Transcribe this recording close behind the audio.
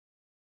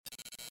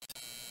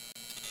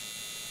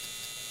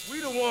We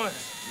the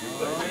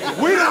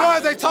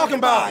ones they talking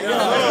about.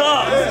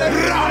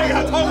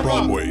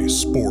 Broadway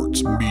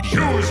Sports Media.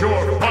 Choose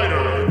your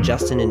fighter.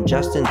 Justin and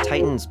Justin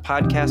Titans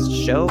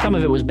podcast show. Some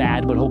of it was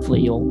bad, but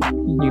hopefully you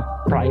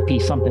probably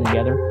piece something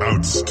together.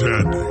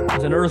 Outstanding.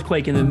 There's an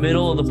earthquake in the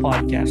middle of the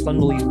podcast.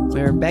 Unbelievable.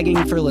 We're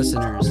begging for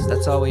listeners.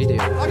 That's all we do.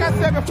 Like I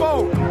said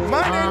before,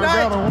 Monday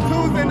night,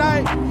 Tuesday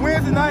night,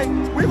 Wednesday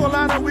night, we gonna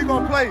line up, we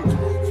gonna play.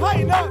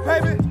 Tighten up,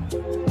 baby.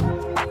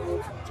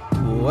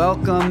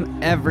 Welcome,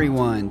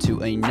 everyone,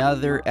 to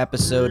another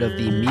episode of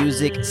the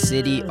Music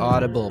City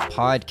Audible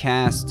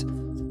podcast.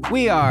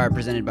 We are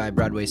presented by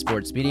Broadway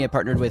Sports Media,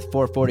 partnered with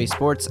 440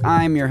 Sports.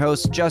 I'm your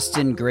host,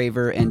 Justin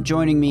Graver, and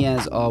joining me,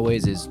 as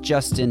always, is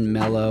Justin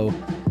Mello.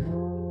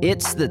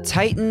 It's the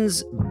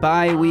Titans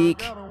bye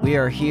week. We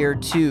are here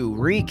to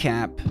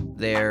recap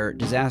their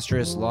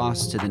disastrous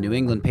loss to the New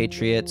England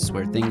Patriots,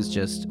 where things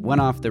just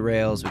went off the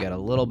rails. We got a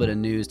little bit of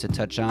news to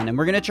touch on, and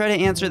we're going to try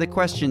to answer the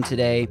question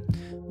today: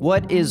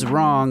 what is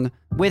wrong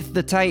with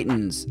the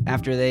Titans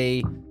after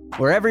they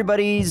were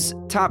everybody's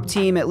top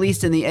team, at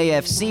least in the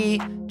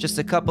AFC, just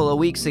a couple of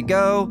weeks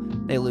ago?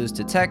 They lose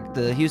to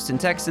the Houston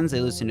Texans,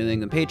 they lose to New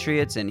England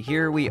Patriots, and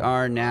here we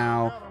are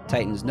now.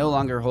 Titans no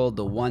longer hold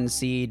the 1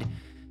 seed.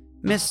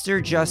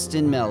 Mr.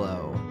 Justin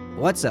Mello,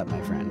 what's up,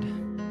 my friend?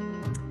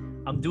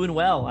 I'm doing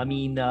well. I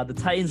mean, the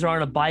Titans are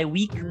on a bye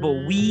week,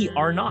 but we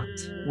are not.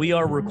 We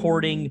are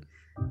recording,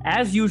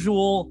 as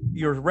usual,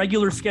 your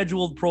regular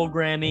scheduled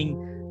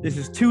programming. This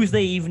is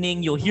Tuesday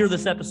evening. You'll hear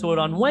this episode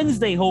on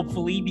Wednesday,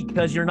 hopefully,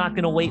 because you're not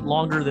going to wait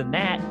longer than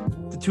that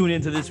to tune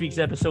into this week's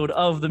episode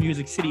of the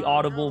Music City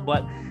Audible.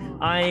 But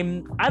I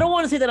don't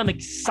want to say that I'm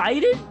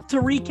excited to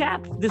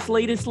recap this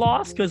latest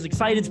loss, because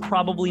excited is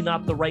probably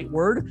not the right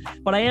word,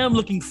 but I am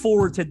looking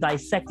forward to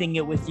dissecting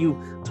it with you,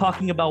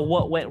 talking about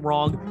what went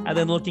wrong, and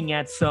then looking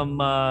at some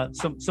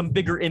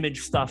bigger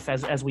image stuff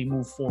as we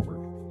move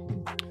forward.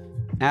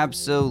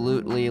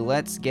 Absolutely.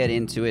 Let's get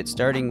into it,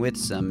 starting with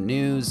some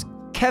news.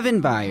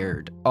 Kevin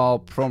Byard,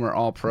 former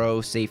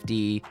All-Pro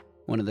safety,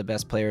 one of the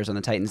best players on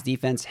the Titans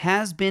defense,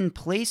 has been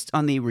placed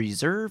on the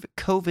reserve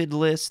COVID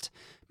list.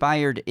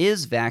 Byard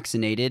is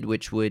vaccinated,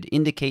 which would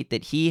indicate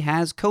that he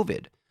has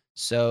COVID.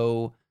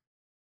 So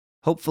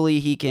hopefully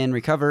he can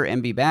recover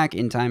and be back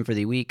in time for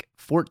the Week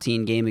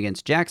 14 game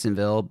against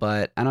Jacksonville.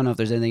 But I don't know if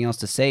there's anything else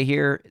to say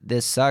here.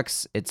 This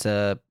sucks. It's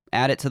add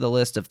it to the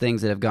list of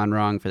things that have gone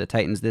wrong for the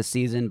Titans this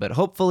season. But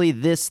hopefully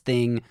this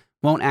thing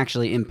won't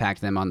actually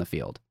impact them on the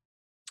field.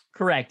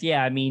 Correct.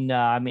 Yeah. I mean,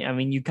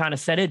 you kind of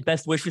said it.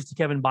 Best wishes to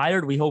Kevin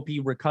Byard. We hope he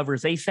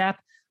recovers ASAP.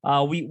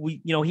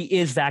 He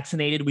is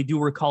vaccinated. We do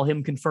recall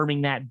him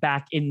confirming that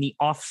back in the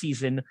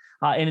offseason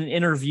in an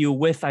interview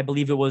with, I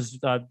believe it was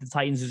the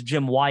Titans'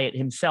 Jim Wyatt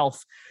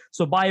himself.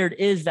 So Byard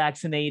is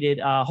vaccinated.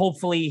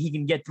 Hopefully he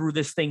can get through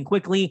this thing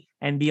quickly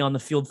and be on the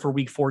field for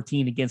Week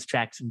 14 against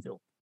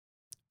Jacksonville.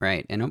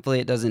 Right. And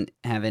hopefully it doesn't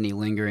have any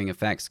lingering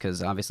effects,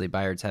 because obviously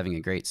Byard's having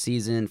a great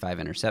season, 5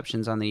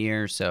 interceptions on the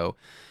year. So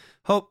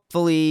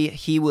hopefully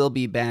he will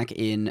be back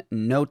in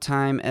no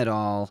time at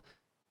all.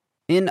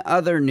 In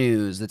other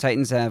news, the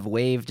Titans have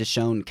waived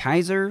DeShone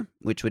Kizer,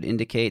 which would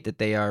indicate that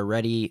they are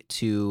ready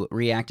to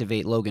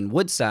reactivate Logan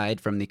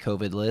Woodside from the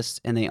COVID list,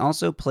 and they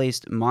also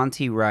placed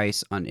Monty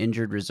Rice on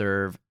injured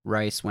reserve.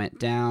 Rice went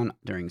down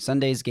during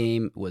Sunday's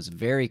game, was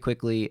very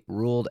quickly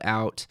ruled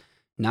out,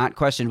 not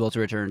questionable to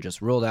return,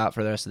 just ruled out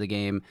for the rest of the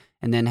game,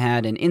 and then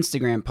had an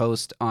Instagram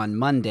post on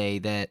Monday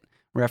that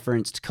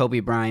referenced Kobe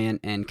Bryant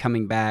and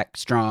coming back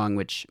strong,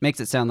 which makes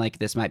it sound like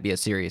this might be a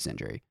serious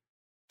injury.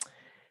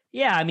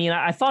 Yeah, I mean,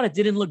 I thought it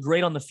didn't look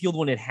great on the field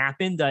when it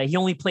happened. He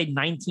only played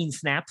 19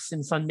 snaps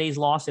in Sunday's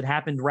loss. It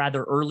happened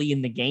rather early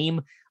in the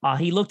game.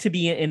 He looked to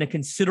be in a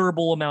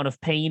considerable amount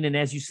of pain, and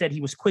as you said, he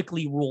was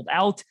quickly ruled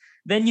out.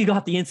 Then you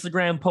got the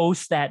Instagram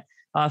post that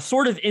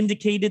sort of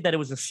indicated that it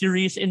was a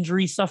serious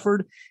injury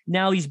suffered.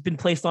 Now he's been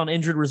placed on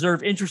injured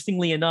reserve.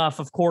 Interestingly enough,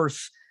 of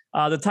course,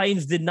 the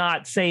Titans did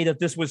not say that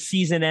this was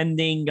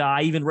season-ending.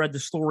 I even read the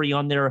story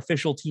on their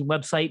official team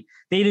website.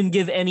 They didn't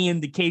give any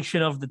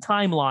indication of the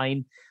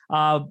timeline.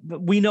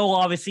 We know,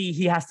 obviously,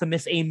 he has to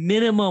miss a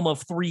minimum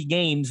of 3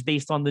 games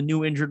based on the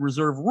new injured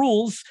reserve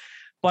rules.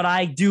 But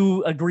I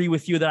do agree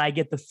with you that I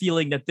get the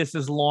feeling that this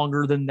is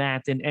longer than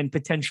that and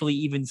potentially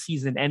even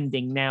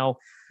season-ending. Now,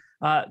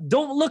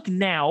 don't look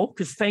now,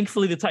 because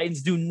thankfully the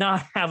Titans do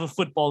not have a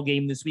football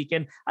game this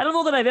weekend. I don't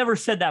know that I've ever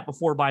said that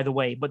before, by the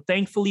way, but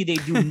thankfully they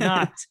do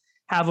not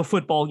have a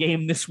football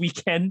game this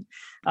weekend.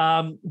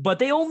 But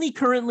they only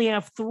currently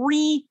have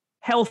 3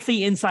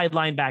 healthy inside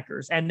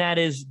linebackers, and that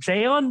is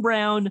Jayon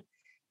Brown,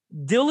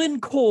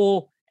 Dylan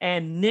Cole,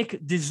 and Nick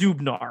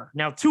DeZubnar.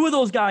 Now, 2 of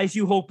those guys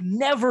you hope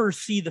never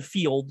see the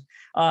field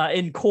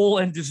in Cole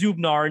and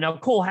DeZubnar. Now,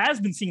 Cole has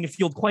been seeing the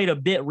field quite a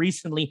bit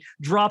recently,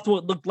 dropped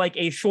what looked like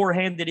a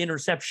sure-handed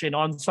interception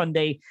on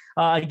Sunday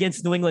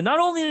against New England. Not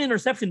only an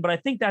interception, but I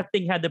think that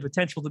thing had the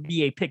potential to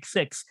be a pick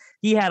 6.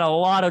 He had a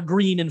lot of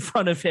green in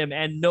front of him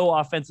and no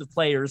offensive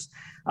players.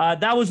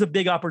 That was a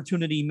big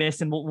opportunity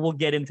missed, and we'll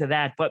get into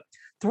that. But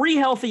three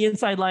healthy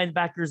inside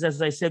linebackers,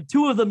 as I said.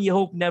 Two of them you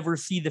hope never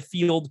see the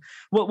field.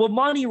 What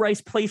Monty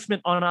Rice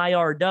placement on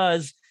IR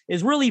does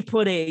is really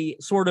put a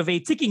sort of a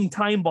ticking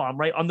time bomb,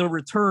 right, on the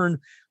return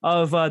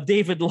of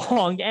David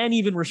Long and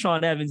even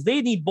Rashaan Evans.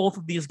 They need both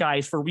of these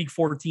guys for week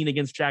 14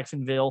 against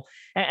Jacksonville.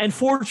 And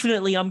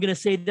fortunately, I'm going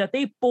to say that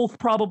they both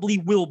probably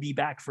will be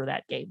back for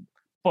that game.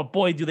 But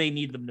boy, do they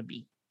need them to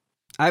be.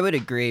 I would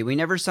agree. We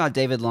never saw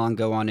David Long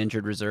go on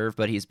injured reserve,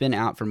 but he's been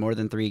out for more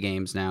than 3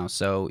 games now.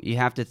 So you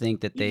have to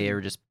think that they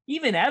are just...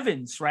 Even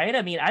Evans, right?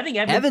 I mean, I think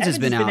Evans has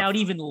been out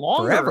even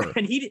longer. Forever.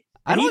 And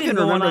I don't even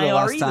remember the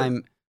last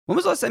time... When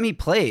was the last time he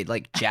played?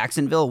 Like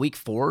Jacksonville week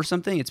 4 or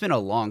something? It's been a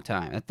long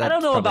time. That's I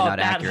don't know about that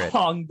accurate.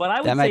 long, but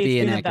I would say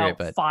it's been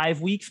about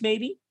 5 weeks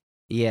maybe.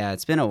 Yeah,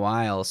 it's been a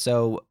while.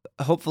 So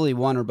hopefully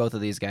one or both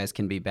of these guys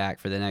can be back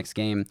for the next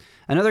game.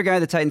 Another guy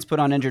the Titans put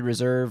on injured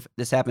reserve.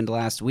 This happened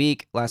last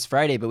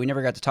Friday, but we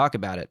never got to talk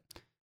about it.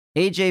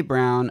 A.J.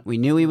 Brown, we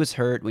knew he was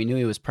hurt. We knew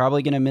he was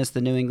probably going to miss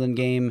the New England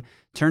game.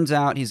 Turns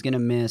out he's going to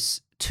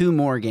miss 2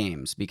 more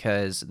games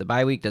because the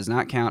bye week does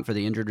not count for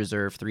the injured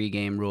reserve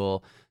 3-game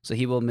rule. So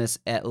he will miss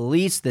at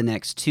least the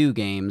next 2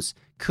 games.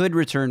 Could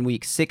return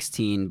week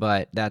 16,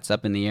 but that's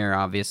up in the air,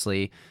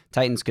 obviously.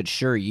 Titans could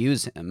sure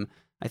use him.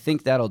 I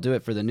think that'll do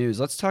it for the news.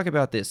 Let's talk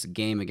about this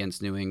game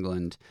against New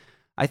England.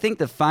 I think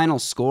the final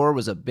score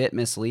was a bit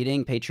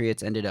misleading.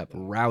 Patriots ended up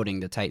routing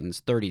the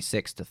Titans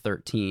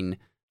 36-13,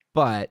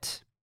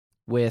 but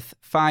with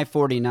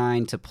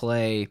 5:49 to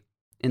play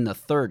in the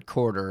third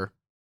quarter,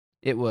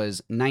 it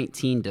was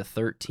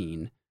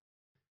 19-13.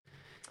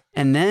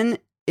 And then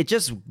it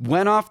just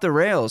went off the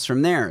rails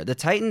from there. The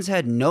Titans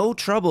had no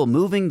trouble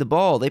moving the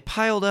ball. They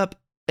piled up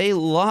a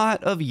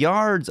lot of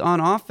yards on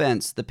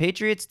offense. The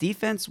Patriots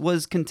defense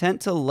was content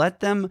to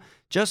let them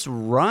just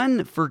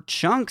run for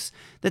chunks.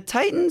 The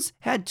Titans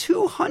had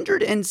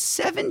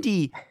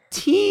 270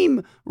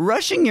 team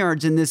rushing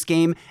yards in this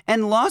game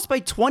and lost by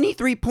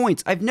 23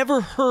 points. I've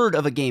never heard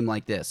of a game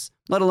like this,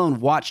 let alone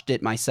watched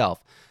it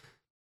myself.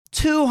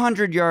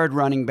 200-yard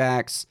running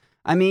backs.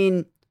 I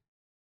mean,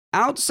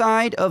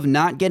 outside of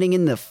not getting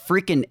in the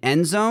freaking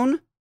end zone,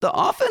 the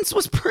offense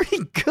was pretty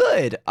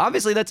good.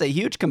 Obviously, that's a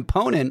huge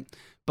component,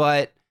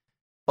 but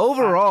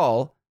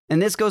overall,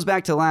 and this goes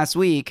back to last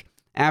week,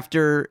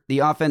 after the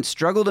offense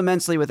struggled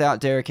immensely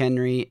without Derrick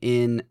Henry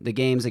in the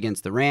games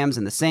against the Rams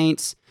and the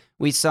Saints,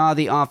 we saw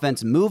the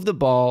offense move the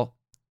ball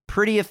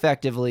pretty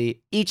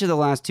effectively each of the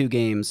last 2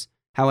 games.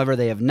 However,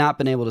 they have not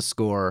been able to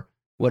score.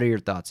 What are your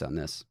thoughts on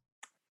this?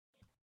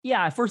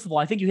 Yeah, first of all,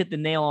 I think you hit the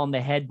nail on the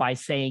head by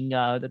saying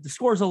that the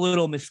score is a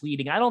little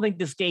misleading. I don't think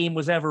this game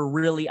was ever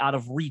really out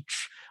of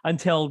reach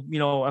until,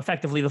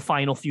 effectively the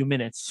final few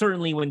minutes.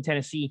 Certainly when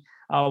Tennessee,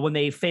 when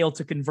they failed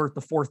to convert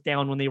the 4th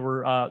down when they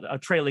were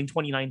trailing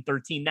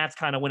 29-13, that's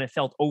kind of when it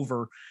felt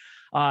over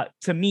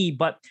to me.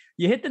 But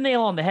you hit the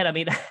nail on the head. I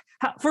mean,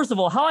 first of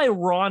all, how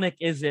ironic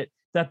is it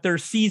that their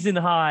season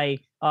high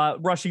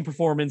rushing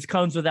performance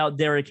comes without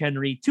Derrick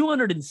Henry?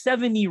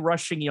 270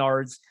 rushing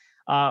yards.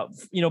 2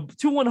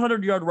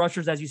 100-yard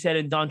rushers, as you said,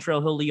 in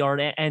Dontrell Hilliard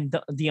and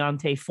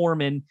Deontay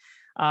Foreman.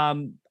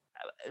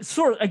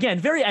 Again,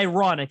 very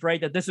ironic,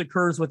 right, that this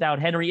occurs without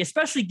Henry,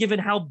 especially given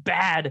how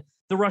bad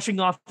the rushing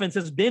offense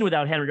has been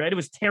without Henry, right? It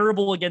was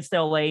terrible against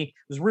LA. It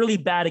was really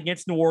bad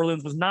against New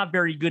Orleans, was not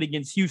very good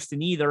against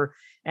Houston either.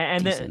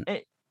 And then,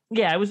 it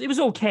was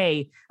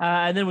okay.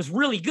 And then it was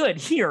really good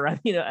here,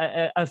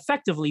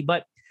 effectively.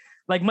 But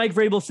like Mike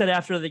Vrabel said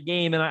after the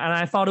game, and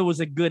I thought it was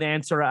a good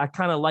answer. I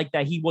kind of like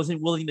that he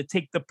wasn't willing to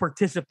take the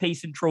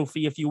participation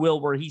trophy, if you will,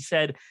 where he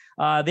said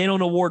they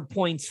don't award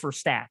points for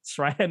stats,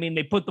 right? I mean,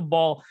 they put the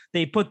ball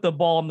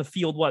on the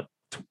field,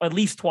 at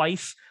least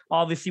twice,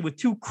 obviously with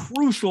 2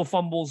 crucial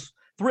fumbles.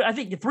 3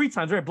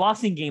 times, right?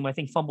 Blasingame, I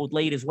think, fumbled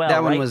late as well.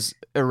 That one was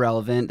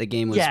irrelevant. The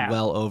game was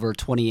well over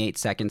 28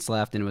 seconds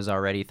left and it was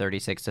already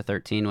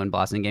 36-13 when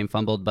Blasingame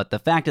fumbled. But the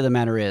fact of the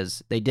matter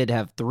is, they did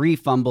have 3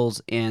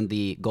 fumbles and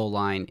the goal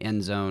line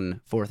end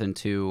zone 4th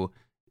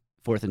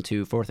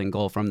and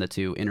goal from the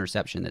 2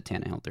 interception that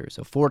Tannehill threw.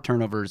 So 4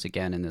 turnovers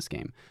again in this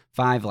game.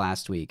 5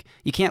 last week.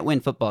 You can't win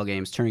football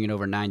games turning it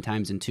over 9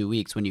 times in 2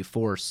 weeks when you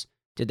force.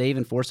 Did they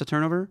even force a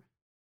turnover?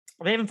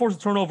 They haven't forced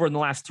a turnover in the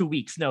last 2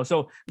 weeks. No.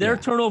 So their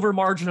turnover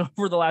margin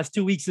over the last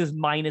 2 weeks is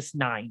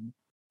 -9.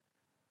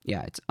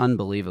 Yeah, it's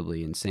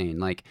unbelievably insane.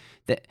 Like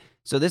that.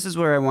 So this is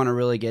where I want to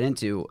really get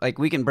into. Like,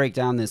 we can break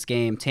down this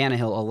game.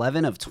 Tannehill,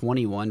 11 of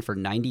 21 for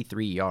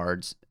 93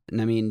 yards.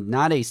 And I mean,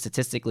 not a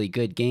statistically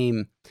good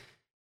game.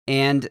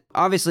 And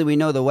obviously we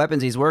know the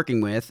weapons he's working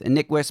with. And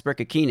Nick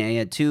Westbrook-Akine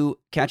had 2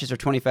 catches for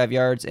 25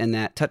 yards and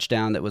that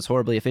touchdown that was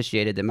horribly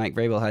officiated that Mike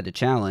Vrabel had to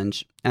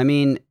challenge. I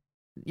mean,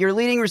 your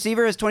leading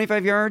receiver has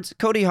 25 yards.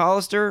 Cody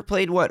Hollister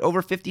played,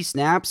 over 50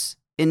 snaps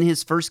in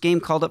his first game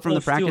called up from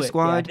the practice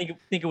squad? Yeah, I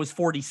think it was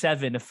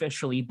 47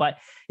 officially. But,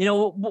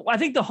 I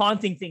think the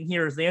haunting thing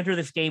here is they enter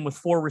this game with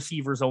 4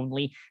 receivers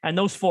only. And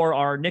those 4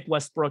 are Nick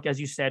Westbrook, as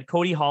you said,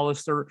 Cody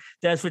Hollister,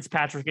 Des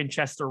Fitzpatrick, and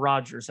Chester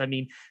Rogers. I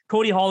mean,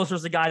 Cody Hollister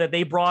is the guy that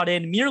they brought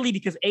in merely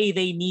because, A,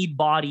 they need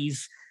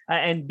bodies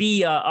and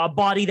B, a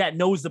body that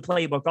knows the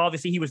playbook.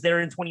 Obviously, he was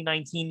there in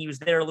 2019. He was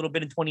there a little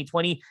bit in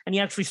 2020, and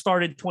he actually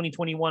started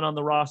 2021 on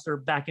the roster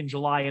back in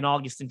July and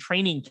August in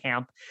training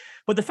camp.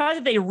 But the fact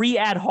that they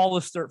re-add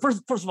Hollister,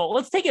 first of all,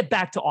 let's take it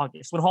back to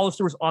August when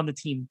Hollister was on the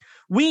team.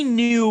 We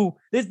knew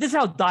this is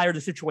how dire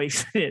the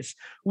situation is.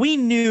 We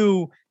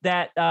knew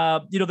that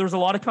there was a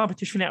lot of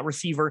competition at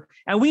receiver,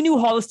 and we knew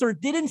Hollister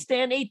didn't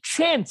stand a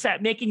chance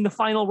at making the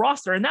final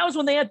roster. And that was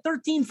when they had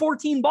 13,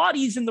 14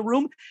 bodies in the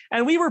room,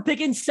 and we were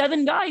picking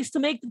 7 guys to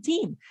make the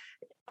team.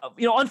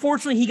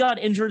 Unfortunately, he got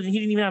injured and he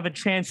didn't even have a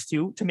chance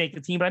to make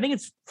the team. But I think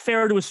it's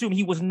fair to assume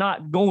he was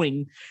not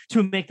going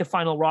to make the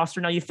final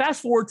roster. Now, you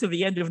fast forward to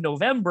the end of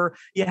November,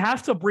 you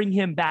have to bring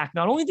him back.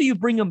 Not only do you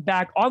bring him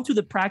back onto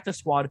the practice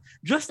squad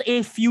just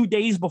a few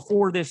days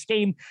before this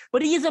game,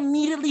 but he is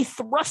immediately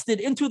thrusted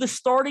into the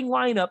starting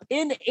lineup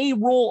in a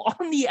role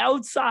on the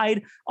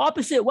outside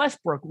opposite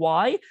Westbrook.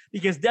 Why?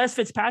 Because Des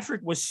Fitzpatrick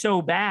was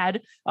so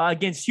bad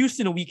against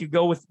Houston a week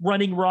ago with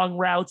running wrong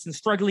routes and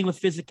struggling with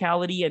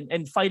physicality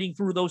and fighting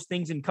through those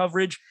things in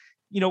coverage,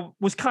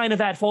 was kind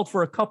of at fault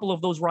for a couple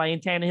of those Ryan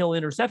Tannehill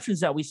interceptions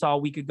that we saw a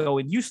week ago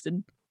in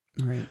Houston.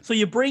 Right. So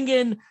you bring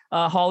in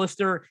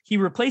Hollister, he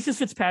replaces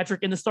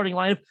Fitzpatrick in the starting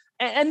lineup.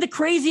 And the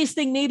craziest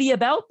thing maybe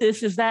about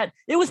this is that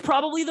it was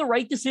probably the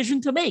right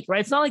decision to make, right?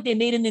 It's not like they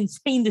made an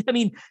insane,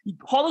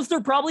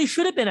 Hollister probably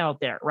should have been out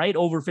there, right,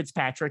 over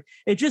Fitzpatrick.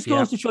 It just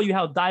goes to show you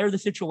how dire the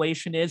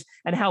situation is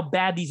and how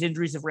bad these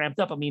injuries have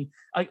ramped up.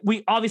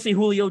 We obviously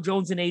Julio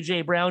Jones and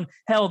A.J. Brown,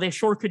 hell, they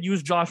sure could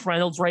use Josh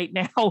Reynolds right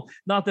now.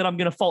 Not that I'm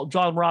going to fault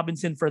John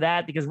Robinson for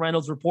that because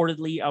Reynolds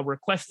reportedly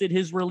requested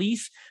his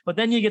release. But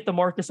then you get the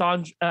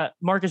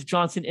Marcus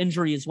Johnson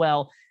injury as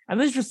well. And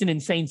this is just an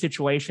insane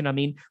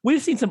situation.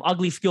 We've seen some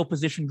ugly skill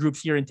position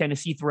groups here in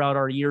Tennessee throughout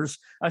our years,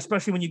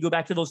 especially when you go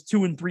back to those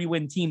 2 and 3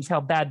 win teams,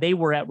 how bad they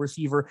were at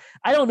receiver.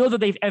 I don't know that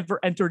they've ever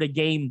entered a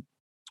game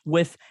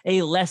with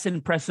a less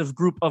impressive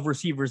group of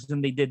receivers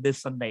than they did this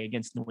Sunday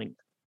against New England.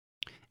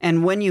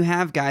 And when you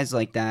have guys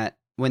like that,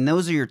 when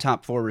those are your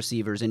top 4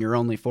 receivers and you're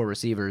only 4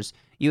 receivers,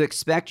 you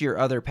expect your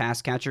other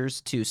pass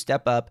catchers to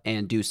step up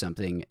and do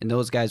something. And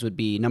those guys would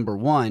be, number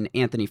 1,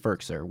 Anthony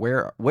Firkser.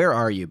 Where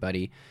are you,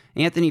 buddy?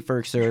 Anthony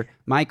Firkser,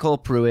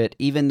 MyCole Pruitt,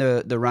 even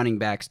the running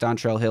backs,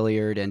 Dontrell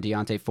Hilliard and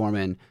D'Onta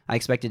Foreman, I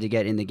expected to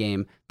get in the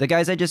game. The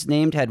guys I just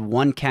named had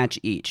 1 catch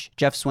each.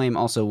 Jeff Swaim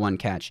also 1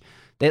 catch.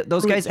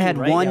 Those guys had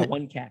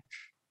one catch.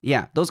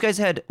 Yeah, those guys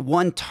had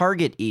 1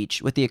 target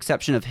each, with the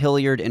exception of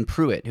Hilliard and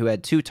Pruitt, who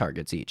had 2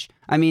 targets each.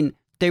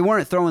 They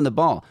weren't throwing the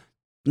ball,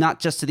 not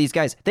just to these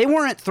guys. They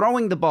weren't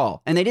throwing the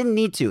ball, and they didn't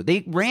need to.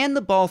 They ran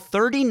the ball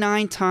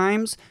 39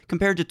 times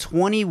compared to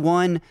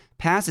 21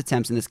 pass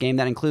attempts in this game.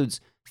 That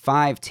includes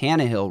 5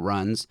 Tannehill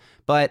runs.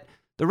 But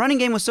the running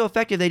game was so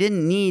effective, they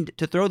didn't need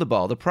to throw the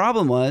ball. The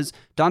problem was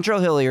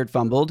Dontrell Hilliard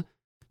fumbled,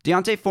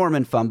 D'Onta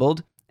Foreman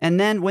fumbled, and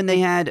then when they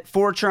had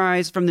 4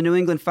 tries from the New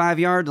England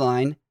 5-yard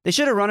line, they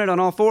should have run it on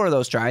all 4 of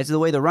those tries, the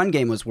way the run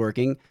game was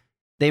working.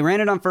 They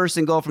ran it on 1st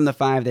and goal from the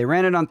 5. They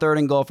ran it on 3rd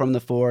and goal from the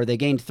 4. They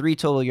gained 3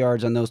 total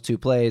yards on those 2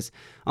 plays.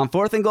 On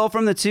 4th and goal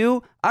from the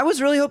 2, I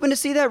was really hoping to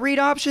see that read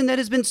option that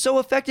has been so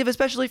effective,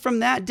 especially from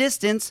that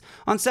distance.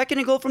 On 2nd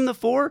and goal from the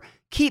 4,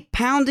 keep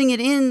pounding it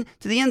in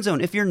to the end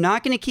zone. If you're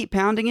not going to keep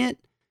pounding it,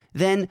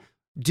 then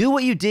do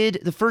what you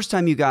did the first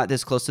time you got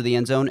this close to the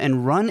end zone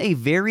and run a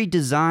very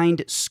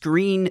designed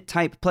screen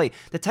type play.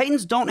 The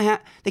Titans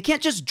they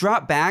can't just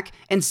drop back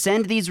and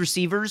send these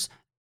receivers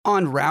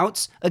on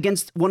routes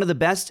against one of the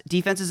best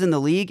defenses in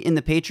the league in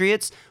the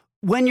Patriots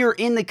when you're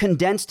in the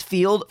condensed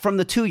field from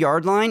the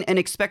 2-yard line and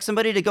expect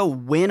somebody to go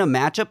win a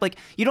matchup.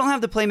 You don't have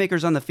the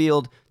playmakers on the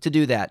field to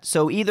do that.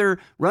 So either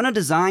run a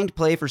designed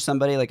play for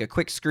somebody, like a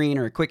quick screen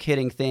or a quick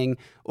hitting thing,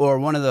 or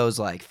one of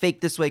those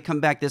fake this way, come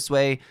back this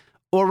way,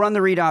 or run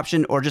the read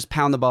option, or just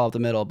pound the ball up the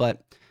middle.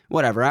 But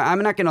whatever.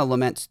 I'm not going to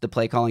lament the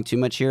play calling too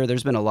much here.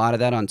 There's been a lot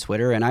of that on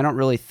Twitter, and I don't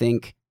really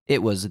think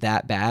it was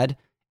that bad.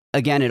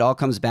 Again, it all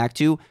comes back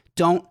to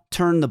don't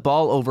turn the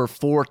ball over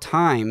 4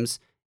 times,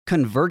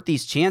 convert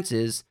these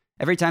chances.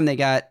 Every time they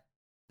got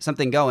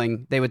something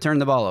going, they would turn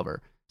the ball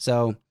over.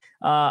 So,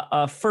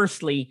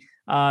 firstly,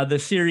 the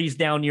series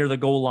down near the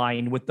goal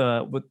line with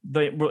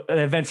the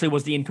eventually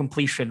was the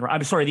interception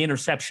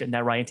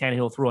that Ryan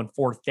Tannehill threw on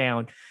 4th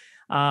down.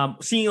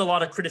 Seeing a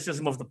lot of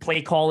criticism of the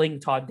play calling,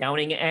 Todd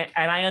Downing, and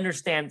I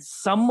understand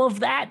some of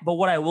that, but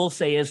what I will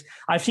say is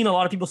I've seen a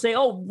lot of people say,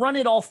 oh, run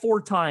it all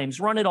 4 times.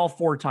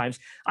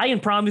 I can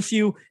promise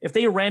you, if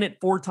they ran it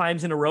 4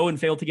 times in a row and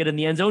failed to get in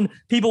the end zone,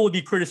 people would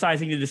be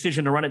criticizing the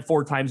decision to run it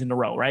 4 times in a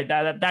row, right?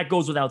 That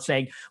goes without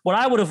saying. What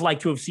I would have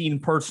liked to have seen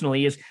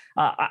personally is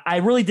I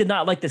really did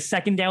not like the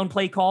 2nd down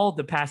play call,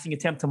 the passing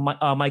attempt to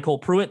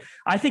MyCole Pruitt.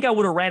 I think I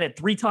would have ran it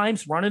 3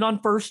 times, run it on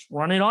 1st,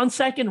 run it on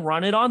 2nd,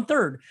 run it on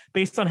 3rd,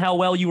 based on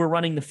how well you were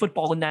running the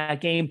football in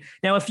that game.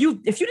 Now, if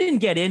you didn't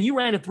get in, you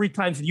ran it 3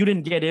 times and you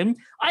didn't get in,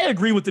 I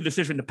agree with the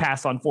decision to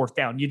pass on 4th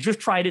down. You just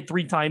tried it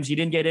 3 times, you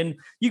didn't get in.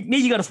 Maybe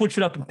you got to switch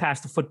it up and pass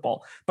the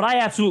football. But I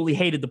absolutely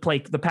hated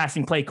the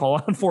passing play call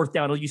on 4th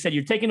down. You said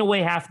you're taking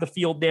away half the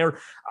field there.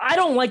 I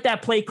don't like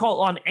that play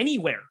call on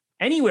anywhere.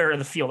 anywhere in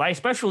the field. I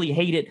especially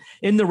hate it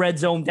in the red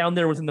zone down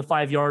there within the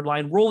 5-yard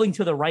line, rolling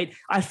to the right.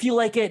 I feel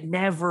like it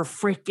never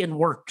freaking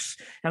works.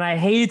 And I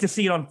hated to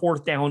see it on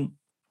 4th down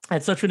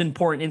at such an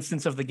important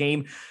instance of the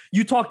game.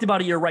 You talked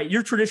about it. You're right.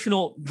 Your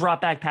traditional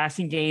drop back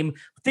passing game,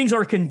 things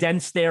are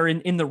condensed there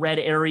in the red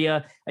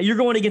area. You're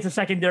going against a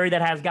secondary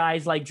that has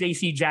guys like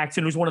J.C.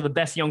 Jackson, who's one of the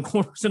best young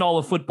corners in all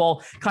of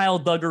football, Kyle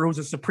Duggar, who's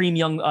a supreme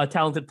young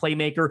talented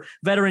playmaker,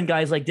 veteran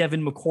guys like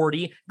Devin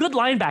McCourty, good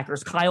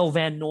linebackers, Kyle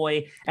Van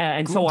Noy,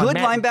 and so on. Good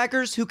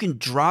linebackers who can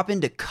drop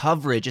into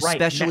coverage,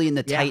 especially in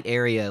the tight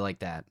area like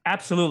that.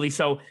 Absolutely.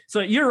 So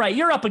you're right.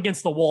 You're up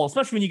against the wall,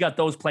 especially when you got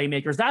those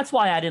playmakers. That's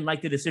why I didn't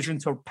like the decision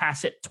to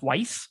pass it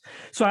twice.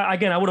 So I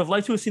would have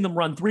liked to have seen them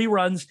run 3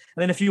 runs.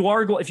 And then if you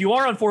are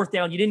on 4th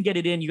down, you didn't get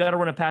it in, you got to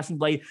run a passing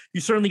play.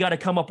 You certainly got to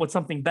come up with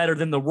something better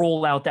than the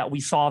rollout that we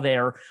saw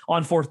there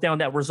on 4th down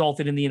that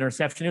resulted in the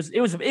interception.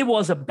 It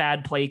was a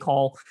bad play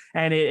call,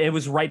 and it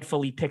was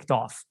rightfully picked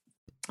off.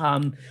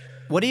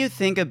 What do you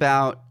think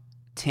about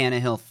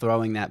Tannehill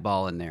throwing that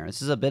ball in there?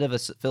 This is a bit of a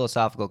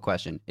philosophical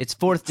question. It's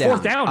 4th down.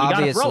 4th down.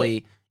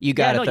 Obviously, you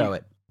got to throw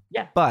it.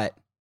 Yeah. But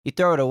you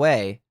throw it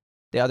away,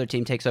 the other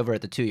team takes over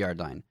at the 2-yard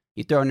line.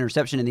 You throw an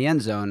interception in the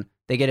end zone,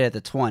 they get it at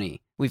the 20.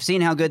 We've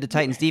seen how good the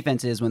Titans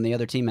defense is when the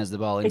other team has the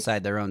ball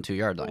inside their own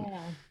 2-yard line. Yeah.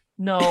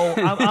 No,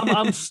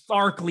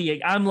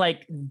 I'm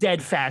like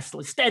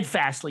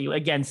steadfastly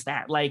against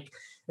that. Like,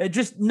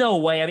 just no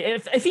way. I mean,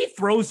 if he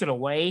throws it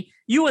away,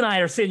 you and I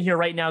are sitting here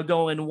right now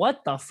going,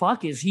 what the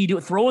fuck is he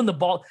doing? Throwing the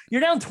ball.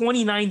 You're down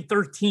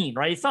 29-13,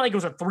 right? It's not like it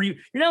was a 3.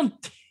 You're down.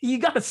 You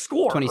got to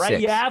score, 26, right?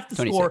 You have to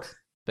score.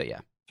 But yeah.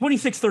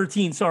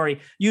 26-13,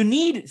 sorry. You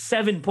need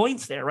 7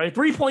 points there, right?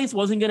 3 points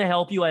wasn't going to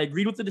help you. I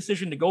agreed with the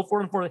decision to go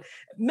for it.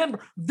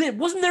 Remember,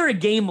 wasn't there a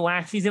game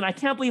last season? I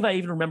can't believe I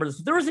even remember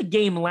this. There was a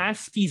game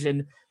last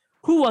season.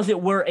 Who was it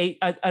where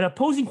an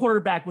opposing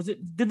quarterback, did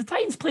the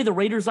Titans play the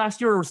Raiders last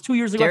year, or was 2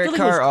 years ago? Derek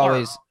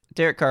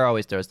Carr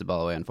always throws the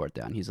ball away on 4th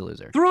down. He's a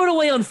loser. Threw it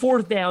away on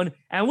 4th down,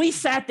 and we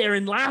sat there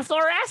and laughed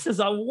our asses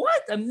off.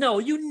 What? No,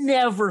 you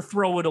never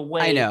throw it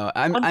away. I know.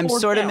 I'm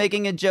sort of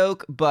making a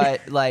joke,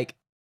 but like,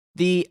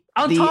 The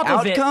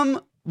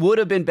outcome would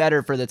have been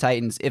better for the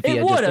Titans if he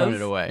had just thrown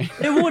it away.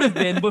 It would have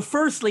been. But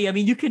firstly, I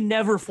mean, you can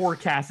never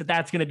forecast that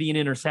that's going to be an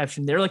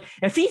interception there. Like,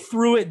 if he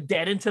threw it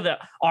dead into the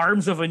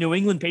arms of a New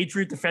England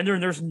Patriot defender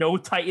and there's no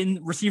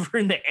Titan receiver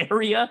in the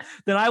area,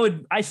 then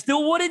I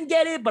still wouldn't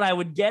get it, but I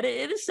would get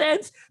it in a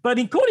sense. But I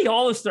mean, Cody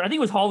Hollister, I think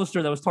it was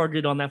Hollister that was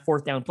targeted on that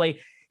 4th down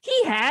play.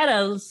 He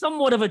had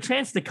somewhat of a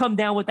chance to come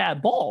down with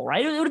that ball,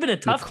 right? It would have been a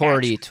tough catch.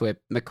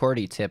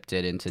 McCourty tipped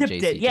it into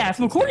J.C. Yeah, if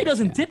McCourty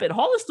doesn't tip it,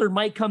 Hollister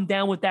might come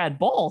down with that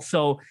ball.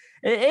 So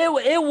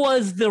it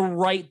was the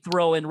right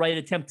throw and right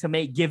attempt to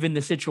make given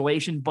the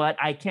situation, but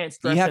I can't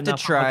stress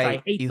enough how much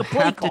I hate the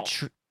play call.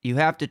 You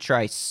have to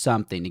try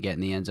something to get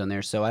in the end zone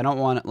there. So I don't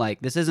want to,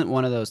 this isn't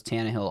one of those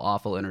Tannehill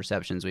awful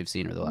interceptions we've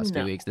seen over the last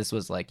few weeks. This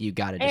was you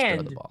got to just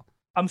throw the ball.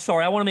 I'm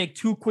sorry. I want to make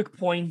 2 quick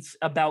points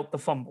about the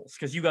fumbles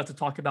because you got to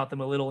talk about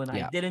them a little and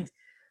I didn't.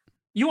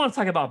 You want to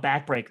talk about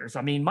backbreakers.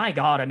 I mean, my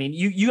God. I mean,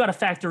 you got to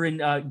factor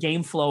in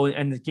game flow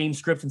and the game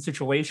script and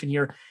situation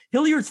here.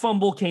 Hilliard's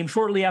fumble came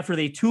shortly after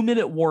the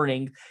 2-minute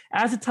warning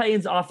as the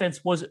Titans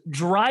offense was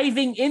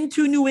driving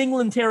into New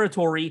England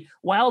territory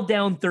while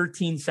down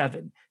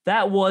 13-7.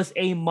 That was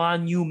a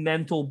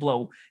monumental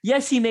blow.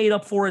 Yes, he made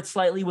up for it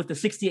slightly with the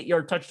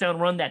 68-yard touchdown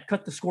run that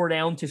cut the score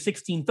down to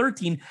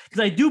 16-13, because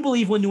I do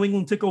believe when New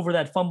England took over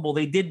that fumble,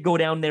 they did go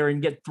down there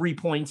and get 3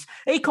 points,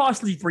 a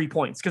costly 3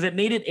 points, because it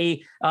made it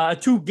a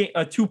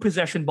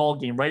two-possession ball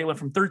game, right? It went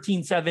from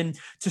 13-7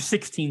 to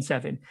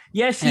 16-7.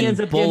 Yes, he ends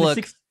up getting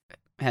the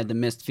had the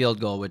missed field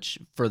goal, which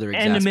further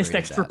exacerbated and a missed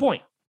extra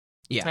point.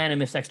 Yeah. And a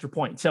missed extra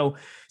point. So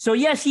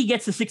yes, he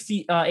gets the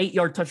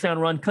 68-yard touchdown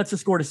run, cuts the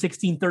score to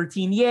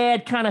 16-13. Yeah,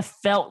 it kind of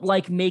felt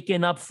like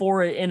making up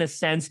for it in a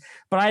sense,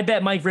 but I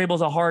bet Mike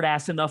Vrabel's a hard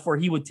ass enough where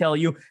he would tell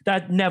you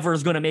that never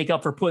is going to make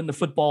up for putting the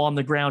football on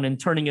the ground and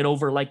turning it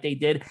over like they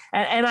did.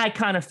 And I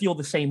kind of feel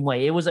the same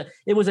way. It was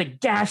a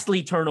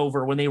ghastly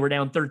turnover when they were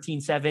down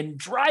 13-7,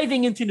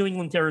 driving into New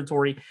England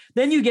territory.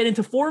 Then you get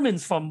into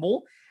Foreman's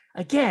fumble.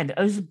 Again, it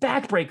was a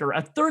backbreaker,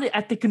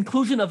 at the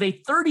conclusion of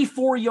a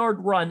 34-yard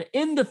run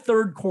in the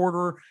third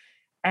quarter.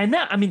 And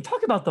that, I mean,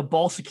 talk about the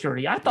ball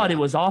security. I thought it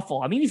was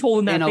awful. I mean, he's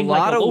holding that thing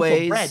like a loaf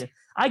of bread.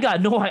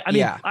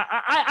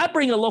 I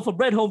bring a loaf of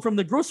bread home from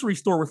the grocery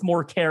store with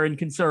more care and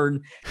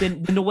concern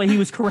than the way he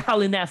was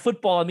corralling that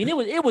football. I mean,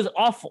 it was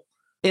awful.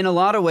 In a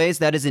lot of ways,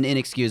 that is an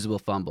inexcusable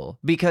fumble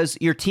because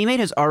your teammate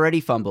has already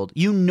fumbled.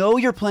 You know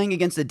you're playing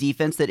against a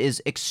defense that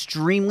is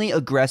extremely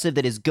aggressive,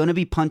 that is going to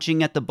be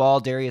punching at the ball,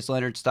 Darius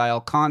Leonard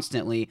style,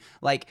 constantly.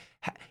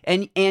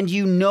 And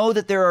you know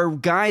that there are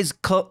guys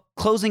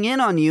closing in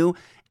on you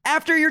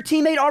after your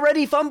teammate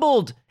already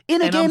fumbled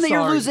in a game that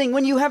you're losing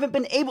when you haven't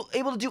been able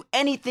to do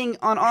anything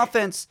on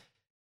offense.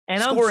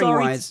 And I'm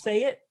sorry to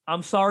say it.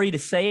 I'm sorry to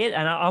say it,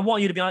 and I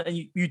want you to be honest.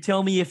 And you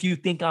tell me if you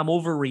think I'm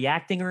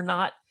overreacting or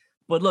not.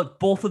 But look,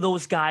 both of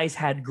those guys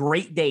had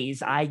great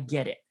days. I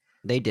get it.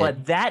 They did.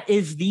 But that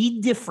is the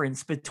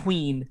difference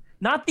between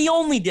not the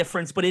only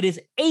difference, but it is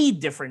a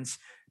difference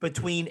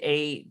between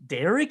a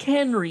Derrick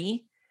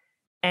Henry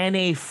and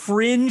a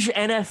fringe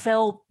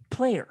NFL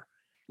player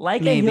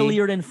like a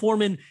Hilliard and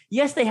Foreman.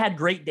 Yes, they had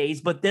great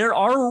days, but there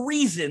are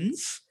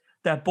reasons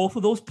that both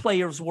of those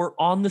players were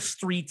on the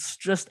streets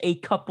just a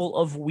couple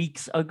of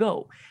weeks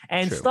ago.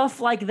 And stuff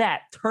like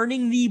that,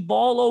 turning the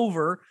ball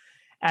over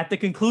at the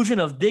conclusion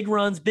of big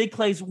runs, big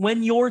plays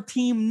when your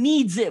team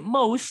needs it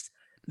most,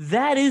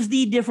 that is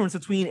the difference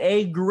between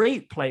a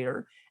great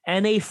player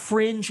and a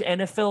fringe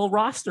NFL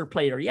roster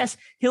player. Yes,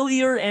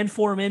 Hilliard and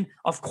Foreman,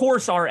 of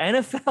course, are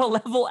NFL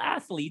level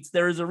athletes.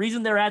 There is a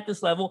reason they're at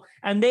this level,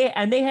 and they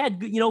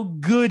had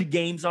good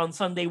games on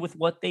Sunday with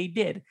what they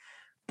did.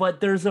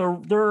 But there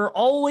are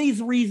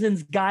always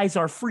reasons guys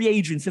are free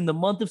agents in the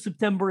month of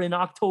September, in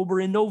October,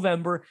 in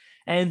November,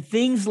 and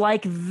things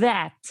like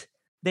that.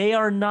 They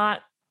are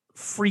not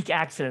freak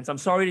accidents. I'm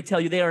sorry to tell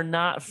you, they are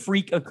not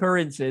freak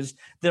occurrences.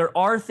 There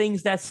are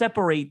things that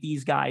separate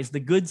these guys, the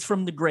goods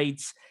from the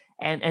greats.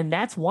 And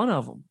that's one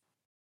of them.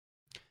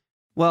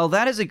 Well,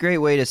 that is a great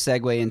way to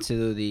segue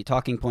into the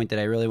talking point that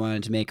I really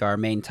wanted to make our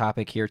main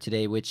topic here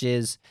today, which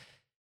is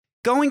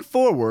going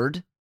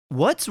forward,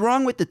 what's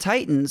wrong with the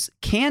Titans?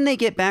 Can they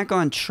get back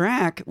on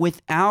track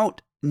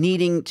without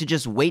needing to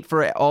just wait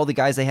for all the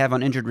guys they have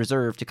on injured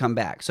reserve to come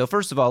back? So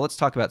first of all, let's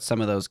talk about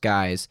some of those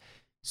guys.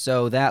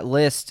 So that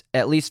list,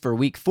 at least for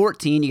week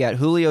 14, you got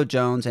Julio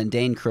Jones and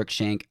Dane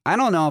Cruikshank. I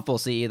don't know if we'll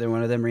see either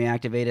one of them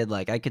reactivated.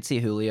 Like, I could see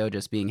Julio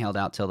just being held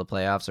out till the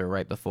playoffs or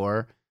right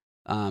before.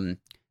 Then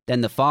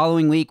the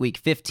following week, week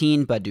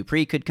 15, Bud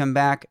Dupree could come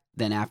back.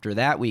 Then after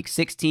that, week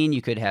 16,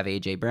 you could have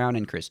A.J. Brown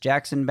and Chris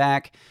Jackson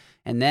back.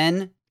 And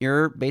then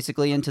you're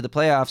basically into the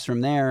playoffs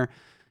from there.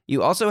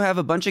 You also have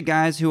a bunch of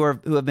guys who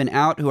have been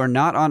out, who are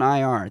not on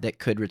IR, that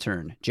could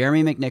return.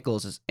 Jeremy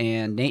McNichols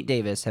and Nate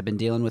Davis have been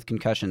dealing with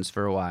concussions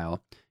for a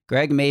while.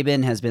 Greg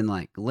Mabin has been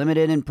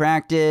limited in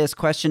practice,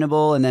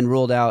 questionable, and then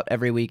ruled out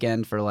every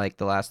weekend for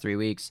the last 3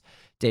 weeks.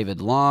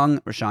 David Long,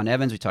 Rashaan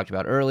Evans, we talked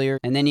about earlier.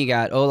 And then you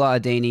got Ola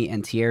Adeni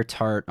and Tier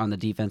Tart on the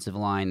defensive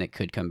line that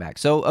could come back.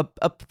 So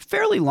a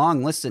fairly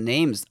long list of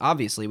names.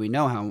 Obviously, we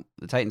know how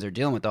the Titans are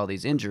dealing with all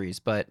these injuries,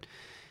 but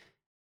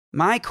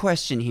my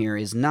question here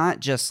is not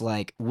just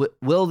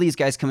will these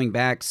guys coming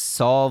back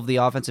solve the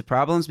offensive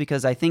problems?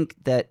 Because I think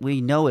that we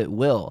know it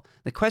will.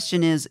 The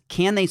question is,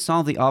 can they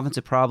solve the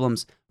offensive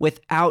problems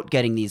without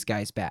getting these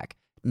guys back?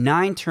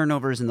 9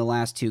 turnovers in the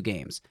last 2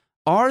 games.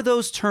 Are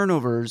those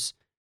turnovers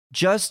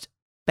just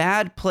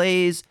bad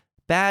plays,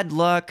 bad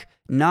luck,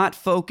 not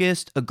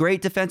focused, a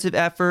great defensive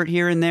effort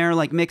here and there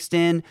mixed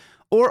in?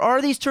 Or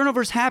are these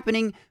turnovers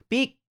happening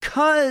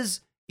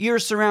because you're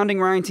surrounding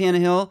Ryan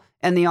Tannehill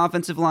and the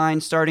offensive line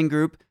starting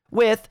group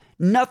with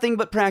nothing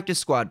but practice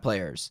squad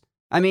players?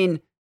 I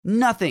mean,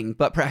 nothing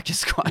but practice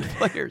squad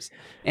players.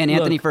 And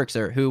Anthony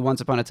Firkser, who once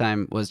upon a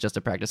time was just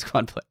a practice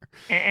squad player.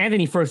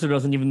 Anthony Firkser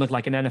doesn't even look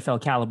like an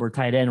NFL caliber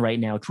tight end right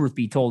now, truth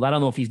be told. I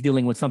don't know if he's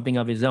dealing with something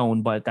of his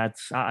own, but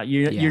that's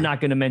you're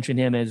not going to mention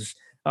him as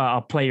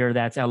a player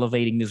that's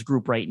elevating this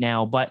group right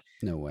now. But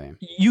no way.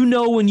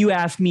 When you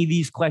ask me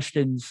these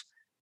questions,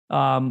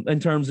 in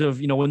terms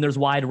of, when there's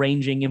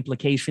wide-ranging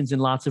implications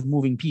and lots of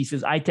moving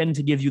pieces, I tend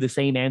to give you the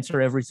same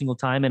answer every single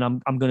time, and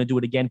I'm going to do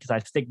it again because I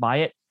stick by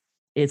it.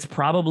 It's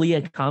probably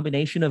a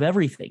combination of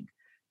everything.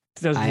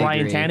 Does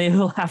Ryan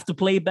Tannehill have to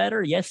play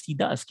better? Yes, he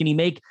does. Can he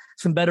make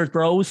some better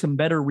throws, some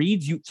better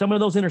reads? Some of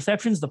those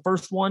interceptions, the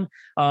first one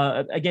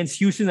against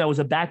Houston, that was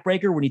a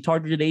backbreaker when he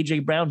targeted A.J.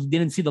 Brown. He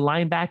didn't see the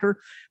linebacker.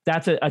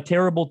 That's a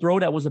terrible throw.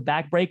 That was a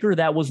backbreaker.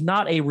 That was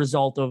not a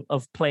result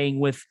of playing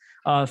with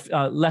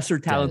lesser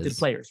talented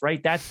players,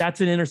 right?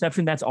 That's an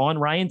interception that's on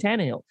Ryan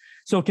Tannehill.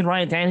 So can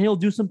Ryan Tannehill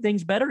do some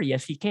things better?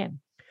 Yes, he can.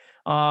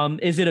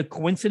 Is it a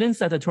coincidence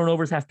that the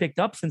turnovers have picked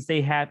up since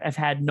they have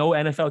had no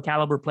NFL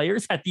caliber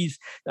players at these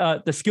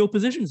the skill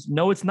positions?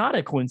 No, it's not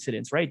a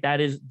coincidence, right? That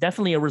is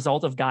definitely a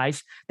result of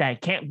guys that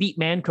can't beat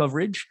man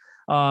coverage,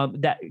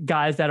 that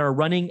guys that are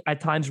running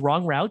at times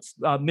wrong routes,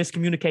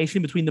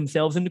 miscommunication between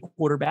themselves and the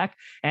quarterback,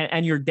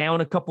 and you're down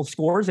a couple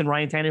scores, and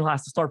Ryan Tannehill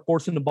has to start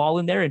forcing the ball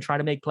in there and try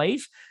to make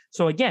plays.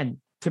 So again,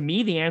 to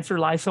me, the answer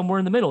lies somewhere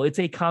in the middle. It's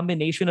a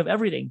combination of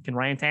everything. Can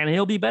Ryan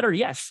Tannehill be better?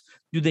 Yes.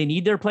 Do they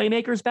need their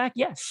playmakers back?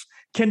 Yes.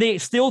 Can they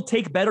still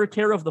take better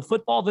care of the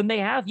football than they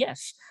have?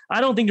 Yes.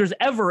 I don't think there's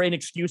ever an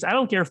excuse. I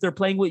don't care if they're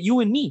playing with you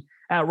and me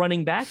at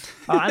running back.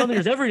 I don't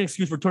think there's ever an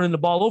excuse for turning the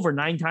ball over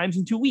 9 times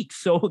in 2 weeks.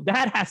 So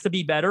that has to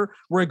be better,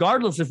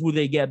 regardless of who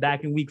they get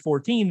back in week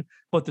 14.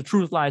 But the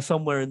truth lies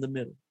somewhere in the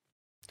middle.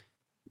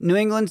 New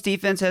England's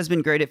defense has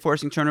been great at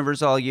forcing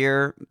turnovers all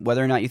year.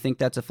 Whether or not you think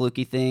that's a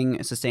fluky thing,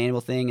 a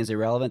sustainable thing, is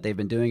irrelevant. They've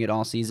been doing it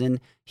all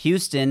season.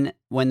 Houston,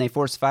 when they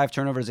forced 5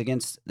 turnovers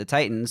against the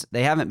Titans,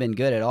 they haven't been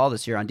good at all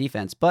this year on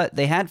defense, but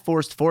they had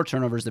forced 4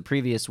 turnovers the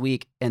previous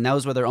week, and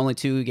those were their only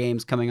 2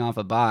 games coming off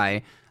a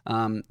bye.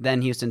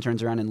 Then Houston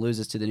turns around and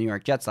loses to the New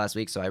York Jets last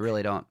week, so I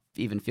really don't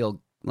even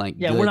feel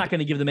we're not going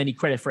to give them any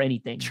credit for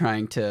anything.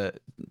 Trying to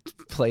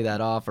play that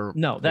off or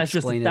no, that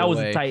was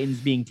the Titans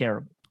being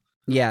terrible.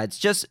 Yeah, it's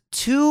just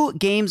 2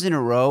 games in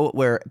a row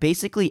where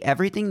basically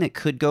everything that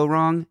could go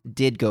wrong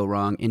did go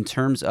wrong in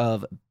terms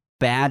of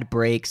bad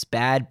breaks,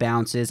 bad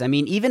bounces. I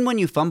mean, even when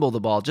you fumble the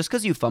ball, just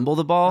because you fumble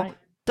the ball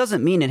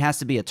doesn't mean it has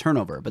to be a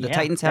turnover. But the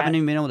Titans haven't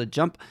even been able to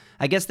jump.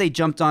 I guess they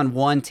jumped on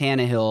one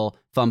Tannehill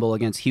fumble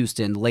against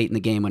Houston late in the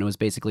game when it was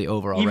basically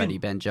over already.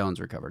 Ben Jones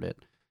recovered it.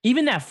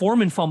 Even that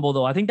Foreman fumble,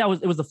 though, I think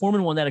it was the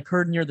Foreman one that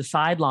occurred near the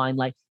sideline.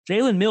 Like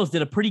Jalen Mills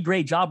did a pretty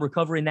great job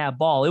recovering that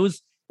ball. It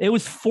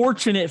was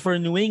fortunate for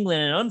New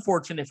England and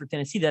unfortunate for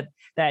Tennessee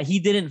that he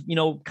didn't,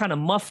 kind of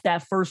muff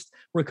that first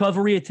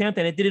recovery attempt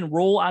and it didn't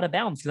roll out of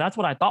bounds. Because that's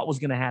what I thought was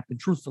going to happen,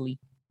 truthfully.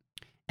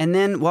 And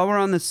then while we're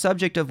on the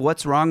subject of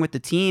what's wrong with the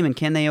team and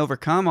can they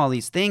overcome all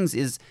these things,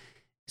 is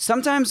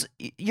sometimes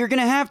you're going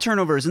to have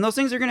turnovers and those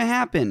things are going to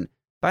happen.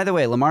 By the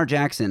way, Lamar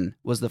Jackson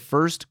was the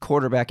first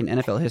quarterback in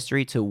NFL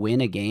history to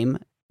win a game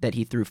that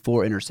he threw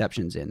 4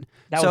 interceptions in.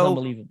 That was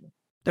unbelievable.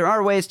 There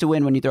are ways to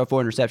win when you throw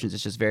 4 interceptions.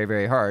 It's just very,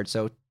 very hard.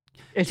 So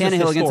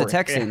Tannehill against the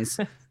Texans,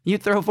 you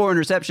throw 4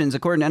 interceptions,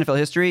 according to NFL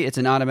history, it's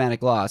an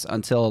automatic loss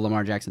until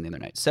Lamar Jackson the other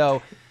night.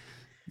 So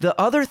the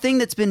other thing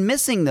that's been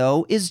missing,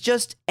 though, is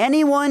just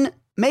anyone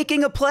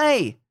making a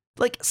play.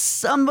 Like,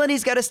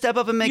 somebody's got to step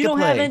up and make a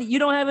play. You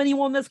don't have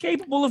anyone that's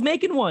capable of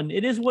making one.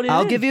 It is what it is.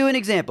 I'll give you an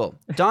example.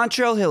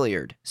 Dontrell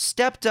Hilliard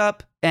stepped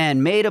up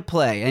and made a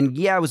play. And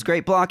yeah, it was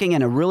great blocking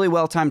and a really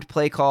well-timed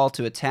play call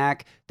to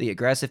attack the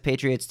aggressive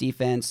Patriots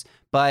defense.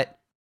 But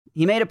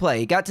he made a play.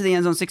 He got to the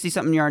end zone,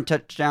 60-something yard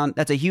touchdown.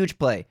 That's a huge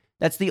play.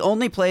 That's the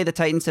only play the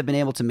Titans have been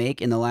able to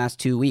make in the last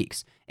 2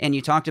 weeks. And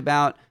you talked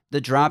about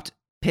the dropped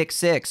pick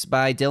 6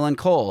 by Dylan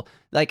Cole.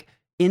 Like,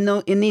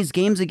 in these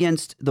games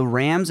against the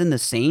Rams and the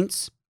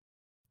Saints,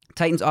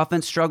 Titans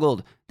offense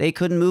struggled. They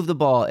couldn't move the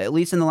ball. At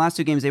least in the last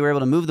 2 games, they were able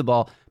to move the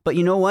ball. But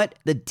you know what?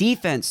 The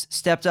defense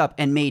stepped up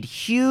and made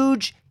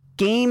huge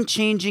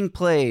game-changing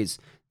plays.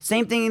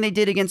 Same thing they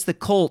did against the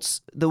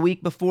Colts the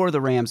week before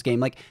the Rams game.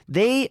 Like,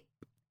 they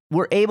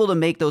were able to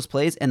make those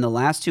plays, and the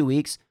last 2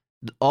 weeks,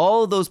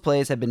 all of those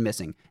plays have been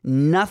missing.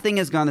 Nothing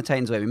has gone the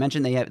Titans' way. We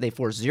mentioned they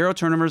forced 0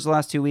 turnovers the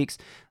last 2 weeks.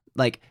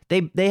 Like, they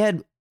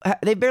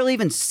barely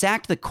even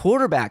sacked the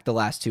quarterback the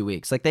last 2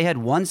 weeks. Like, they had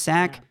 1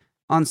 sack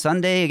on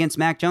Sunday against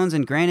Mac Jones,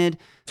 and granted,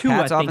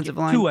 Pat's offensive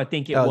line. 2, I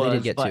think it was. They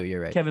did get 2,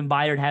 you're right. Kevin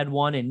Byard had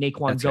 1, and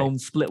Naquan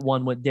Jones split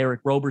 1 with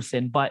Derek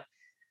Roberson. But,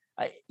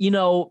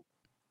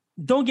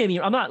 don't get me,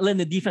 I'm not letting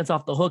the defense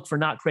off the hook for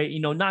not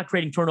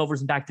creating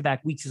turnovers in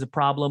back-to-back weeks is a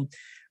problem.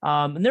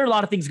 And there are a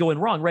lot of things going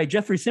wrong, right?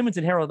 Jeffrey Simmons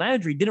and Harold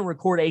Landry didn't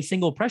record a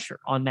single pressure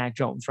on Mac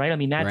Jones, right? I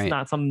mean, that's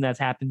not something that's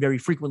happened very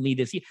frequently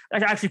this year.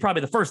 That's actually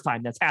probably the first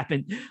time that's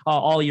happened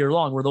all year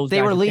long, where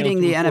they were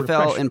leading the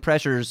NFL in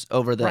pressures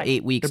over the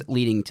 8 weeks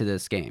leading to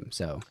this game.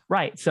 So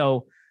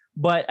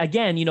but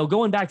again,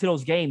 going back to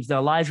those games, the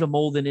Elijah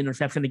Molden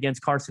interception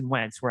against Carson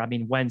Wentz, where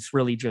Wentz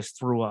really just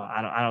threw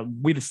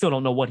we still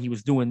don't know what he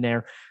was doing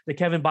there. The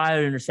Kevin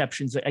Byard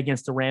interceptions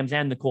against the Rams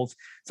and the Colts.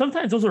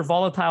 Sometimes those are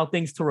volatile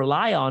things to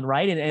rely on,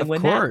 right? And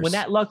when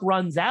that luck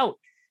runs out,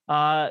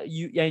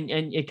 you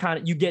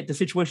get the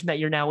situation that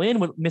you're now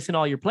in with missing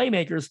all your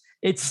playmakers,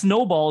 it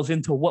snowballs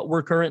into what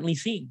we're currently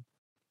seeing.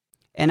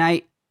 And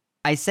I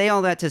say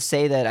all that to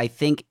say that I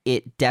think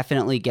it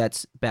definitely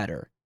gets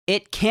better.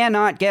 It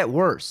cannot get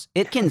worse.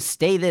 It can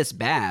stay this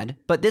bad,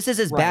 but this is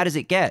as bad as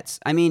it gets.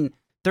 I mean,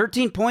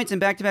 13 points in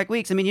back-to-back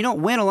weeks. I mean, you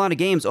don't win a lot of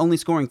games only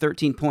scoring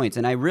 13 points.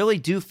 And I really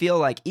do feel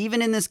like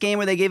even in this game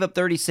where they gave up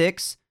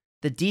 36,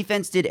 the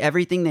defense did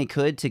everything they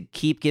could to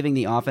keep giving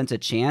the offense a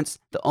chance.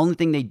 The only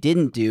thing they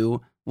didn't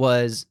do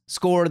was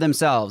score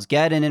themselves,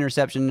 get an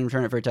interception and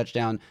return it for a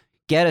touchdown,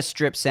 get a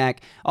strip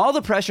sack. All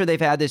the pressure they've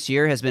had this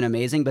year has been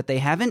amazing, but they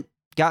haven't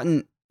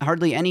gotten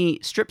hardly any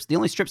strips. The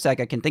only strip sack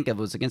I can think of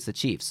was against the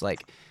Chiefs.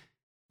 Like,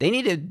 they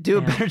need to do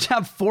a better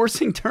job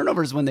forcing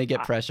turnovers when they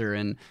get pressure.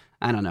 And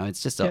I don't know.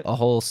 It's just a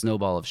whole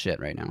snowball of shit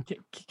right now.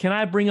 Can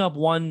I bring up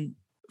one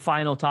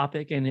final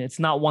topic? And it's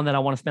not one that I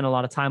want to spend a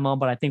lot of time on,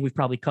 but I think we've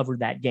probably covered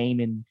that game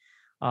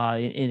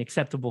in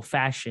acceptable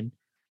fashion.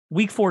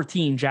 Week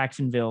 14,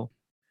 Jacksonville.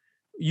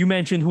 You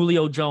mentioned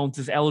Julio Jones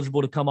is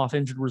eligible to come off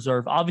injured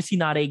reserve. Obviously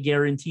not a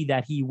guarantee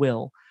that he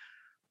will.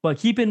 But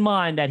keep in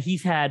mind that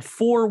he's had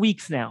 4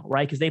 weeks now,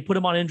 right? Because they put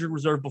him on injured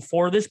reserve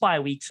before this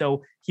bye week.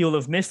 So he'll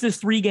have missed his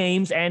 3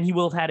 games and he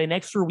will have had an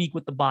extra week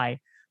with the bye.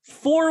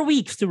 4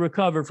 weeks to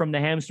recover from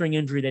the hamstring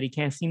injury that he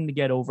can't seem to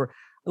get over.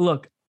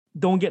 Look,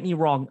 don't get me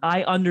wrong.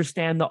 I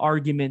understand the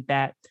argument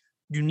that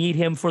you need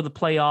him for the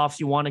playoffs.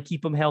 You want to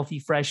keep him healthy,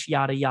 fresh,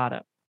 yada,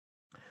 yada.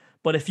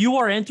 But if you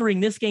are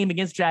entering this game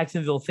against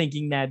Jacksonville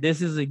thinking that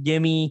this is a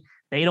gimme,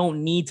 they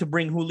don't need to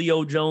bring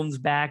Julio Jones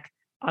back,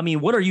 I mean,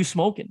 what are you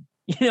smoking?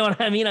 You know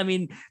what I mean? I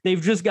mean,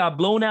 they've just got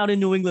blown out in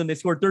New England. They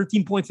scored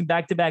 13 points in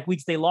back-to-back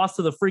weeks. They lost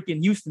to the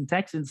freaking Houston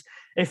Texans.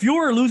 If you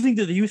are losing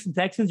to the Houston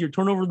Texans, you're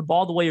turning over the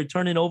ball the way you're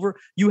turning over.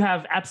 You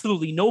have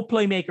absolutely no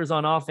playmakers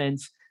on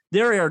offense.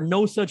 There are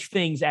no such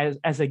things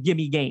as a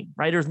gimme game,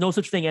 right? There's no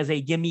such thing as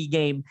a gimme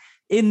game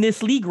in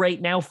this league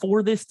right now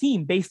for this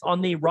team based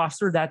on the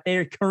roster that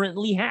they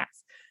currently have.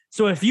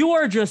 So if you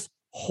are just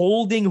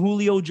holding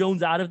Julio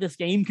Jones out of this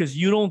game because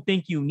you don't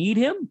think you need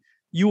him,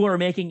 you are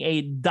making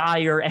a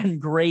dire and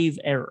grave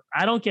error.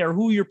 I don't care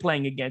who you're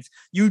playing against.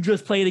 You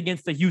just played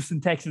against the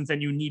Houston Texans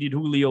and you needed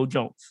Julio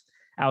Jones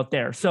out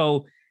there.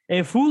 So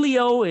if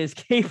Julio is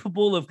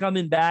capable of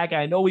coming back,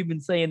 I know we've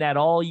been saying that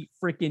all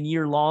freaking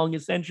year long,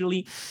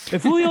 essentially.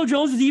 If Julio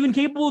Jones is even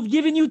capable of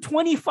giving you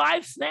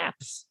 25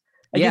 snaps,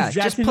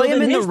 just play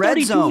him in the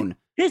red zone.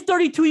 His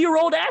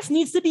 32-year-old ass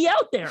needs to be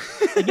out there.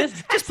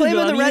 Just play him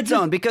in the red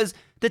zone, because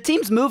the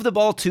teams move the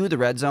ball to the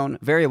red zone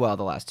very well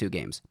the last 2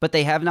 games, but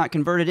they have not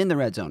converted in the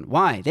red zone.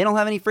 Why? They don't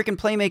have any freaking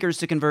playmakers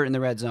to convert in the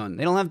red zone.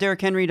 They don't have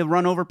Derrick Henry to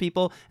run over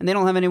people, and they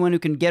don't have anyone who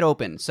can get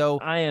open. So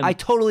I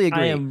totally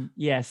agree.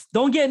 Yes.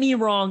 Don't get me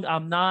wrong.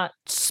 I'm not.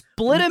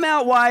 Split him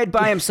out wide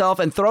by himself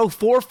and throw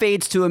 4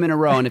 fades to him in a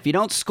row. And if you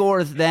don't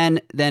score,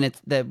 then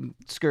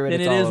screw it.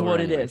 Then it is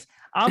what it is.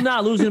 I'm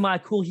not losing my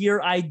cool here.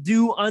 I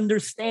do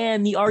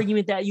understand the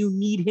argument that you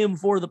need him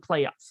for the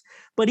playoffs,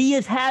 but he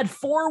has had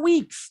 4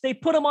 weeks. They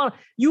put him on.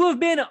 You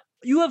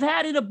have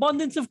had an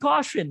abundance of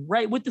caution,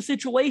 right, with the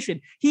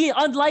situation. He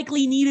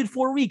unlikely needed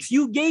 4 weeks.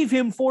 You gave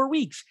him 4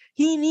 weeks.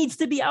 He needs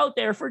to be out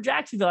there for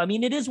Jacksonville. I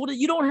mean, it is what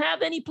you don't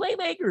have any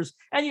playmakers.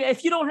 And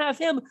if you don't have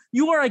him,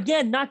 you are,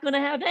 again, not going to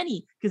have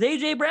any, because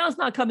A.J. Brown's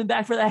not coming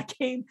back for that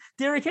game.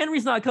 Derrick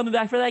Henry's not coming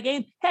back for that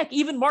game. Heck,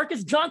 even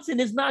Marcus Johnson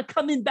is not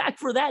coming back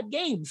for that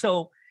game.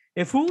 So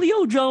if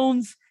Julio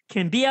Jones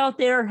can be out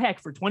there, heck,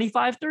 for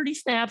 25, 30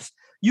 snaps,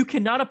 you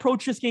cannot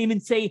approach this game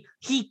and say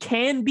he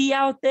can be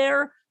out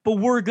there, but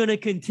we're going to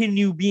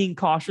continue being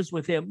cautious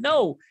with him.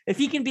 No, if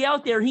he can be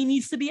out there, he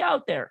needs to be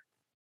out there.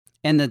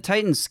 And the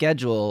Titans'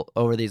 schedule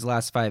over these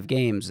last 5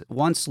 games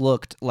once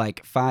looked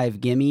like 5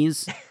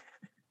 gimmies.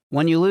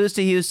 When you lose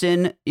to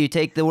Houston, you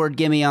take the word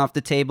gimme off the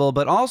table,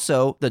 but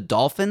also the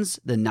Dolphins,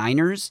 the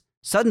Niners,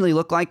 suddenly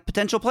look like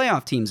potential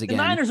playoff teams again.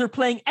 The Niners are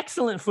playing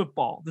excellent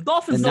football. The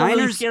Dolphins don't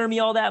really scare me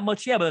all that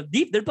much. Yeah, but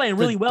they're playing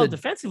really well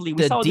defensively.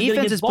 The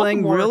defense is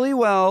playing really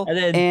well. And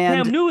then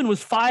Cam Newton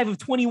was 5 of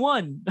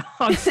 21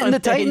 on Sunday. And the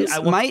Titans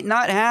might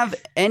not have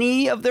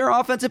any of their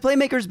offensive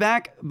playmakers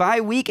back by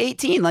week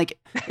 18. Like,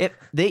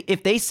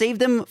 if they save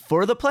them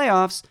for the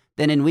playoffs,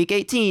 then in week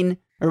 18,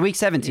 or week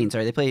 17,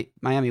 sorry, they play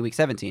Miami week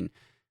 17,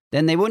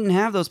 then they wouldn't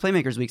have those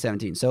playmakers week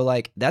 17. So,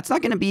 like, that's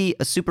not going to be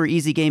a super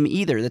easy game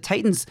either. The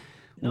Titans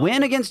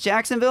win against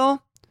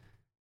Jacksonville,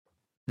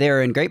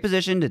 they're in great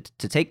position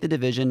to take the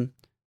division,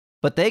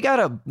 but they got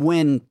to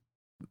win.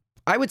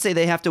 I would say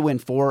they have to win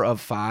 4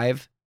 of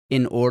 5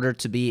 in order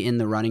to be in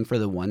the running for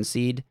the 1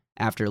 seed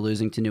after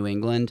losing to New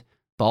England.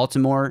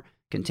 Baltimore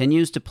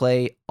continues to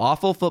play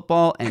awful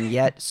football and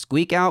yet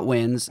squeak out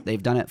wins.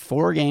 They've done it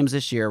 4 games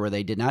this year where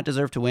they did not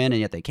deserve to win, and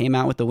yet they came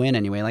out with the win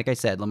anyway. Like I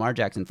said, Lamar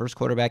Jackson, first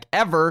quarterback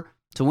ever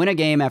to win a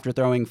game after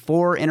throwing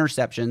 4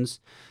 interceptions.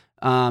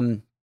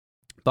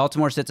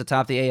 Baltimore sits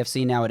atop the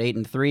AFC now at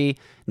 8-3.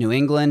 New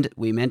England,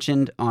 we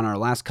mentioned on our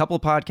last couple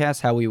podcasts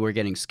how we were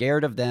getting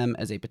scared of them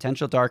as a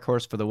potential dark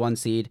horse for the 1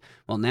 seed.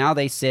 Well, now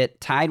they sit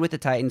tied with the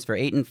Titans for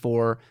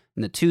 8-4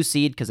 in the 2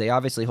 seed because they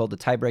obviously hold the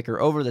tiebreaker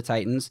over the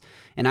Titans.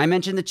 And I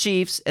mentioned the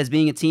Chiefs as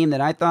being a team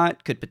that I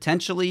thought could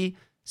potentially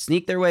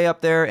sneak their way up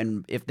there,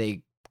 and if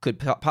they could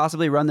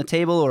possibly run the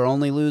table or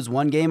only lose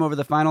 1 game over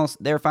their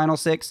final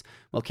 6.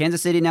 Well,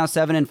 Kansas City now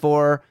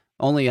 7-4,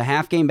 only a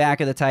half game back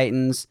of the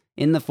Titans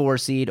in the 4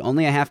 seed,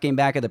 only a half game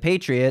back of the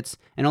Patriots,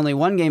 and only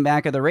 1 game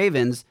back of the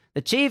Ravens.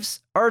 The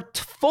Chiefs are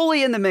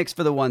fully in the mix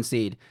for the 1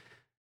 seed.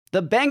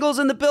 The Bengals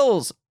and the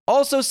Bills,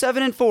 also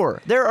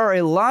 7-4. There are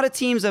a lot of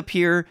teams up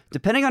here,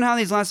 depending on how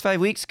these last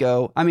 5 weeks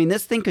go. I mean,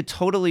 this thing could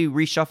totally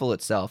reshuffle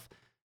itself.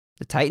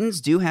 The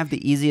Titans do have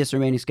the easiest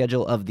remaining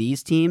schedule of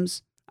these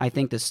teams. I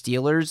think the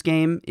Steelers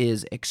game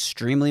is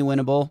extremely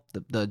winnable.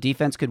 The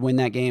defense could win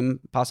that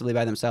game, possibly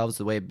by themselves,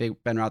 the way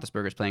Big Ben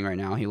Roethlisberger is playing right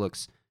now. He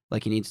looks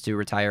like he needs to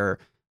retire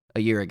a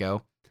year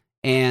ago.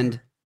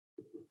 And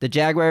the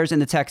Jaguars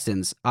and the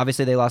Texans,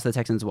 obviously they lost to the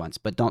Texans once,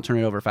 but don't turn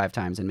it over 5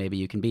 times and maybe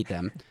you can beat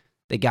them.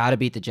 They got to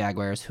beat the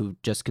Jaguars, who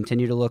just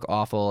continue to look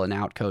awful and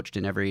outcoached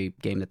in every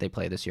game that they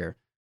play this year.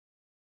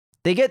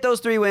 They get those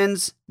 3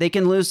 wins. They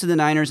can lose to the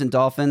Niners and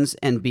Dolphins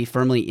and be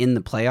firmly in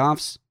the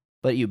playoffs.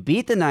 But you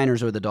beat the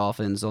Niners or the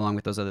Dolphins along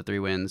with those other 3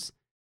 wins.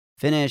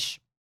 Finish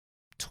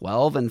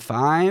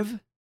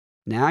 12-5.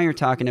 Now you're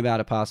talking about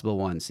a possible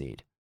 1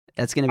 seed.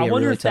 That's going to be a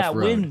really tough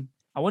road.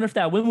 I wonder if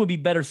that win would be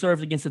better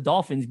served against the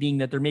Dolphins, being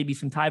that there may be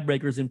some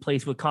tiebreakers in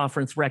place with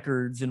conference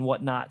records and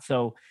whatnot.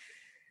 So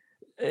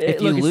if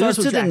you lose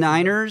to the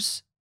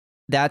Niners,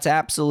 that's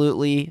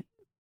absolutely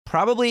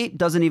probably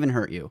doesn't even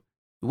hurt you.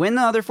 Win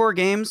the other 4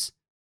 games,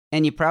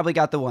 and you probably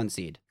got the 1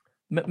 seed.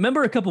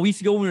 Remember a couple weeks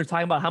ago when we were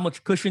talking about how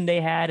much cushion they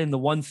had in the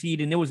 1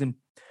 seed, and it was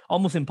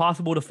almost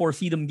impossible to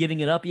foresee them giving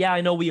it up. Yeah, I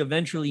know we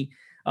eventually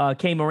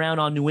came around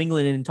on New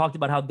England and talked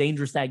about how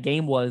dangerous that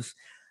game was.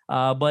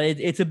 But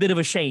it's a bit of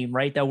a shame,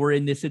 right, that we're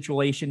in this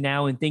situation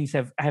now and things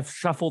have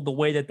shuffled the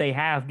way that they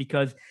have,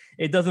 because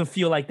it doesn't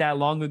feel like that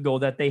long ago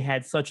that they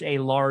had such a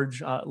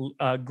large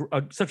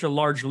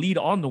lead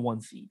on the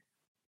 1 seed.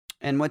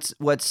 And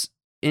what's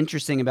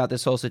interesting about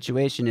this whole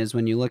situation is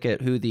when you look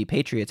at who the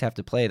Patriots have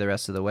to play the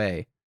rest of the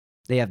way.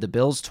 They have the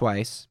Bills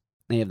twice.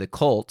 They have the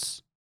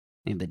Colts.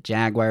 They have the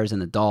Jaguars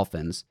and the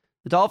Dolphins.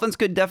 The Dolphins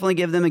could definitely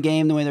give them a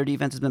game the way their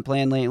defense has been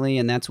playing lately,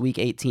 and that's week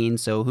 18,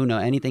 so who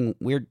knows? Anything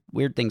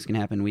weird things can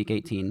happen week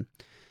 18.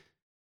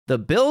 The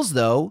Bills,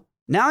 though,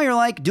 now you're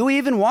like, do we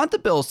even want the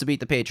Bills to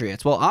beat the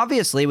Patriots? Well,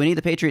 obviously, we need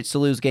the Patriots to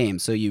lose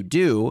games, so you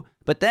do,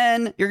 but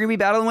then you're going to be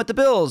battling with the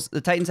Bills.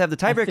 The Titans have the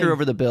tiebreaker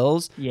over the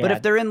Bills, but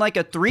if they're in like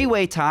a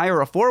 3-way tie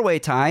or a 4-way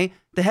tie,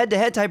 the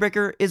head-to-head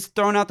tiebreaker is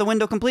thrown out the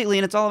window completely,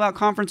 and it's all about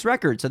conference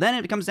record. So then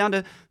it comes down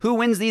to who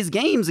wins these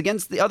games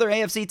against the other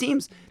AFC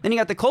teams. Then you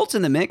got the Colts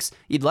in the mix.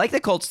 You'd like the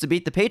Colts to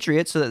beat the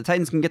Patriots so that the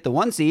Titans can get the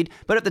 1 seed,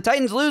 but if the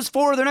Titans lose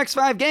 4 of their next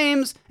 5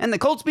 games and the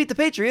Colts beat the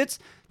Patriots,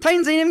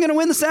 Titans ain't even going to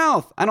win the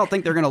South. I don't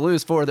think they're going to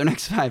lose 4 of their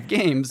next 5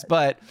 games,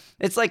 but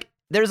it's like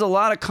there's a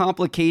lot of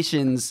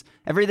complications.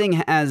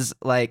 Everything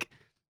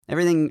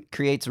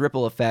creates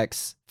ripple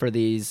effects for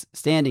these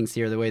standings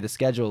here, the way the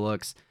schedule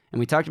looks. And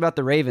we talked about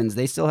the Ravens.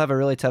 They still have a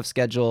really tough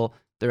schedule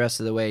the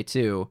rest of the way,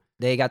 too.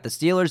 They got the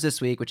Steelers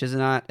this week, which is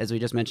not, as we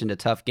just mentioned, a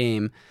tough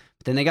game.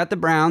 But then they got the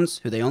Browns,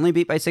 who they only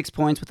beat by 6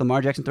 points with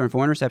Lamar Jackson throwing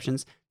 4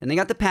 interceptions. Then they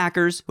got the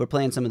Packers, who are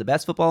playing some of the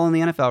best football in the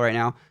NFL right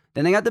now.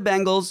 Then they got the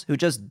Bengals, who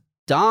just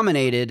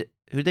dominated.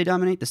 Who'd they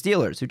dominate? The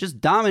Steelers, who just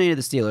dominated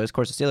the Steelers. Of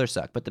course, the Steelers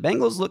suck, but the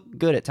Bengals look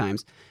good at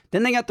times.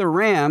 Then they got the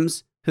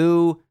Rams,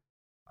 who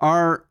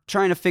are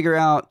trying to figure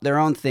out their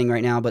own thing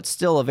right now, but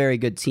still a very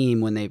good team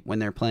when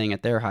they're playing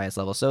at their highest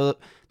level. So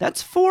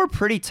that's 4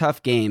 pretty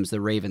tough games the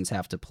Ravens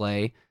have to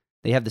play.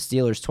 They have the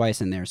Steelers twice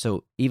in there.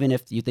 So even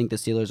if you think the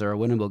Steelers are a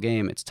winnable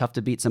game, it's tough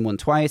to beat someone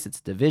twice. It's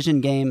a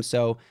division game.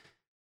 So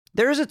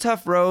there is a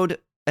tough road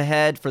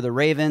ahead for the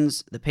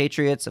Ravens. The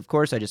Patriots, of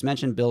course, I just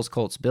mentioned Bills,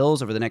 Colts,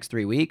 Bills over the next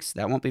 3 weeks.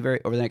 That won't be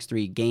over the next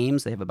 3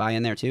 games. They have a bye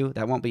in there too.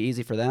 That won't be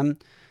easy for them.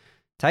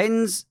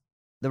 Titans,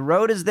 the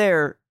road is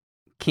there.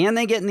 Can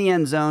they get in the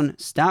end zone,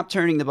 stop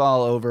turning the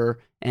ball over,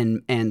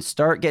 and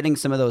start getting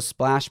some of those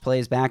splash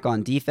plays back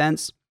on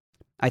defense?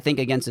 I think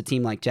against a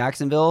team like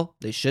Jacksonville,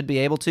 they should be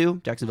able to.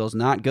 Jacksonville's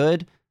not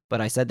good, but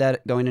I said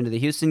that going into the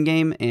Houston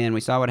game, and we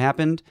saw what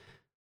happened.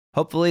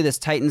 Hopefully this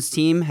Titans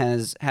team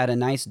has had a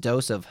nice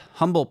dose of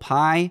humble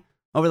pie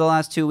over the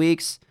last 2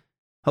 weeks.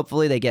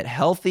 Hopefully they get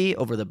healthy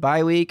over the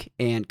bye week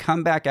and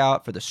come back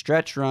out for the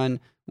stretch run,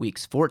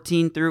 weeks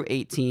 14 through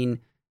 18,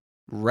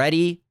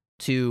 ready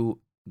to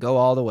go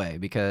all the way,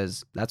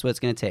 because that's what it's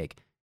going to take.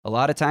 A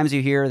lot of times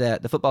you hear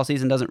that the football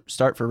season doesn't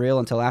start for real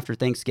until after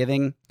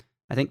Thanksgiving.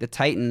 I think the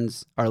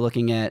Titans are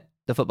looking at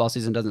the football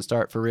season doesn't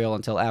start for real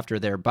until after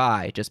their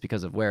bye, just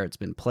because of where it's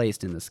been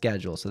placed in the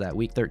schedule. So that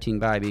week 13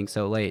 bye being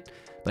so late.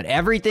 But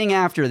everything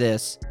after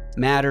this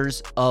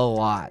matters a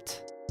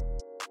lot.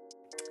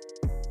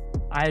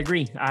 I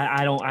agree.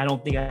 I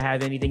don't think I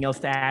have anything else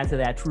to add to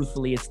that.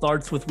 Truthfully, it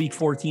starts with week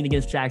 14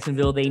 against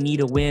Jacksonville. They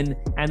need a win,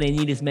 and they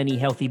need as many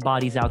healthy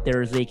bodies out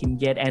there as they can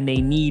get, and they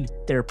need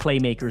their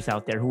playmakers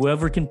out there.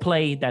 Whoever can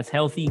play that's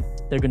healthy,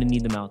 they're going to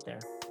need them out there.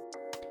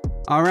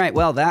 All right,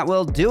 well, that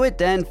will do it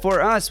then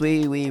for us.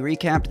 We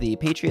recapped the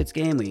Patriots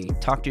game. We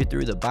talked you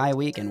through the bye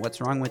week and what's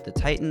wrong with the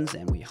Titans,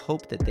 and we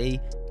hope that they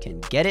can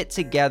get it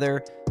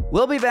together.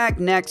 We'll be back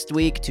next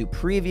week to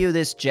preview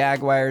this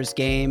Jaguars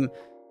game.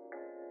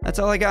 That's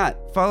all I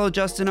got. Follow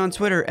Justin on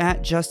Twitter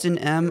at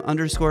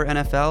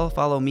JustinM_NFL.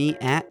 Follow me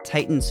at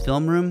Titans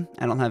Film Room.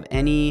 I don't have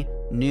any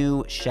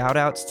new shout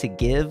outs to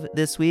give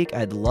this week.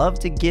 I'd love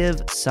to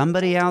give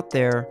somebody out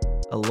there,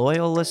 a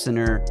loyal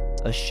listener,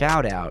 a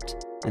shout out.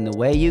 And the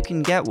way you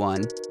can get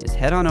one is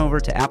head on over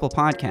to Apple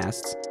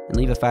Podcasts and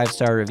leave a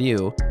 5-star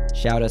review.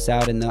 Shout us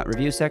out in that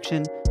review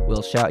section.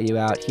 We'll shout you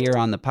out here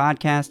on the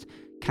podcast.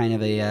 Kind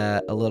of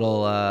a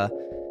little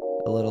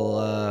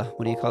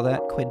what do you call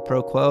that? Quid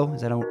pro quo?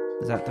 Is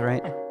that the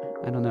right?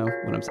 I don't know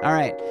what I'm saying. All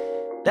right.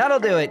 That'll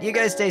do it. You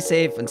guys stay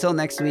safe until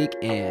next week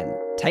and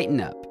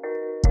tighten up.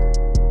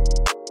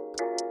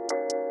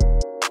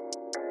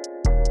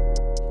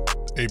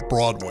 A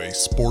Broadway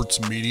Sports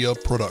Media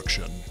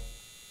production.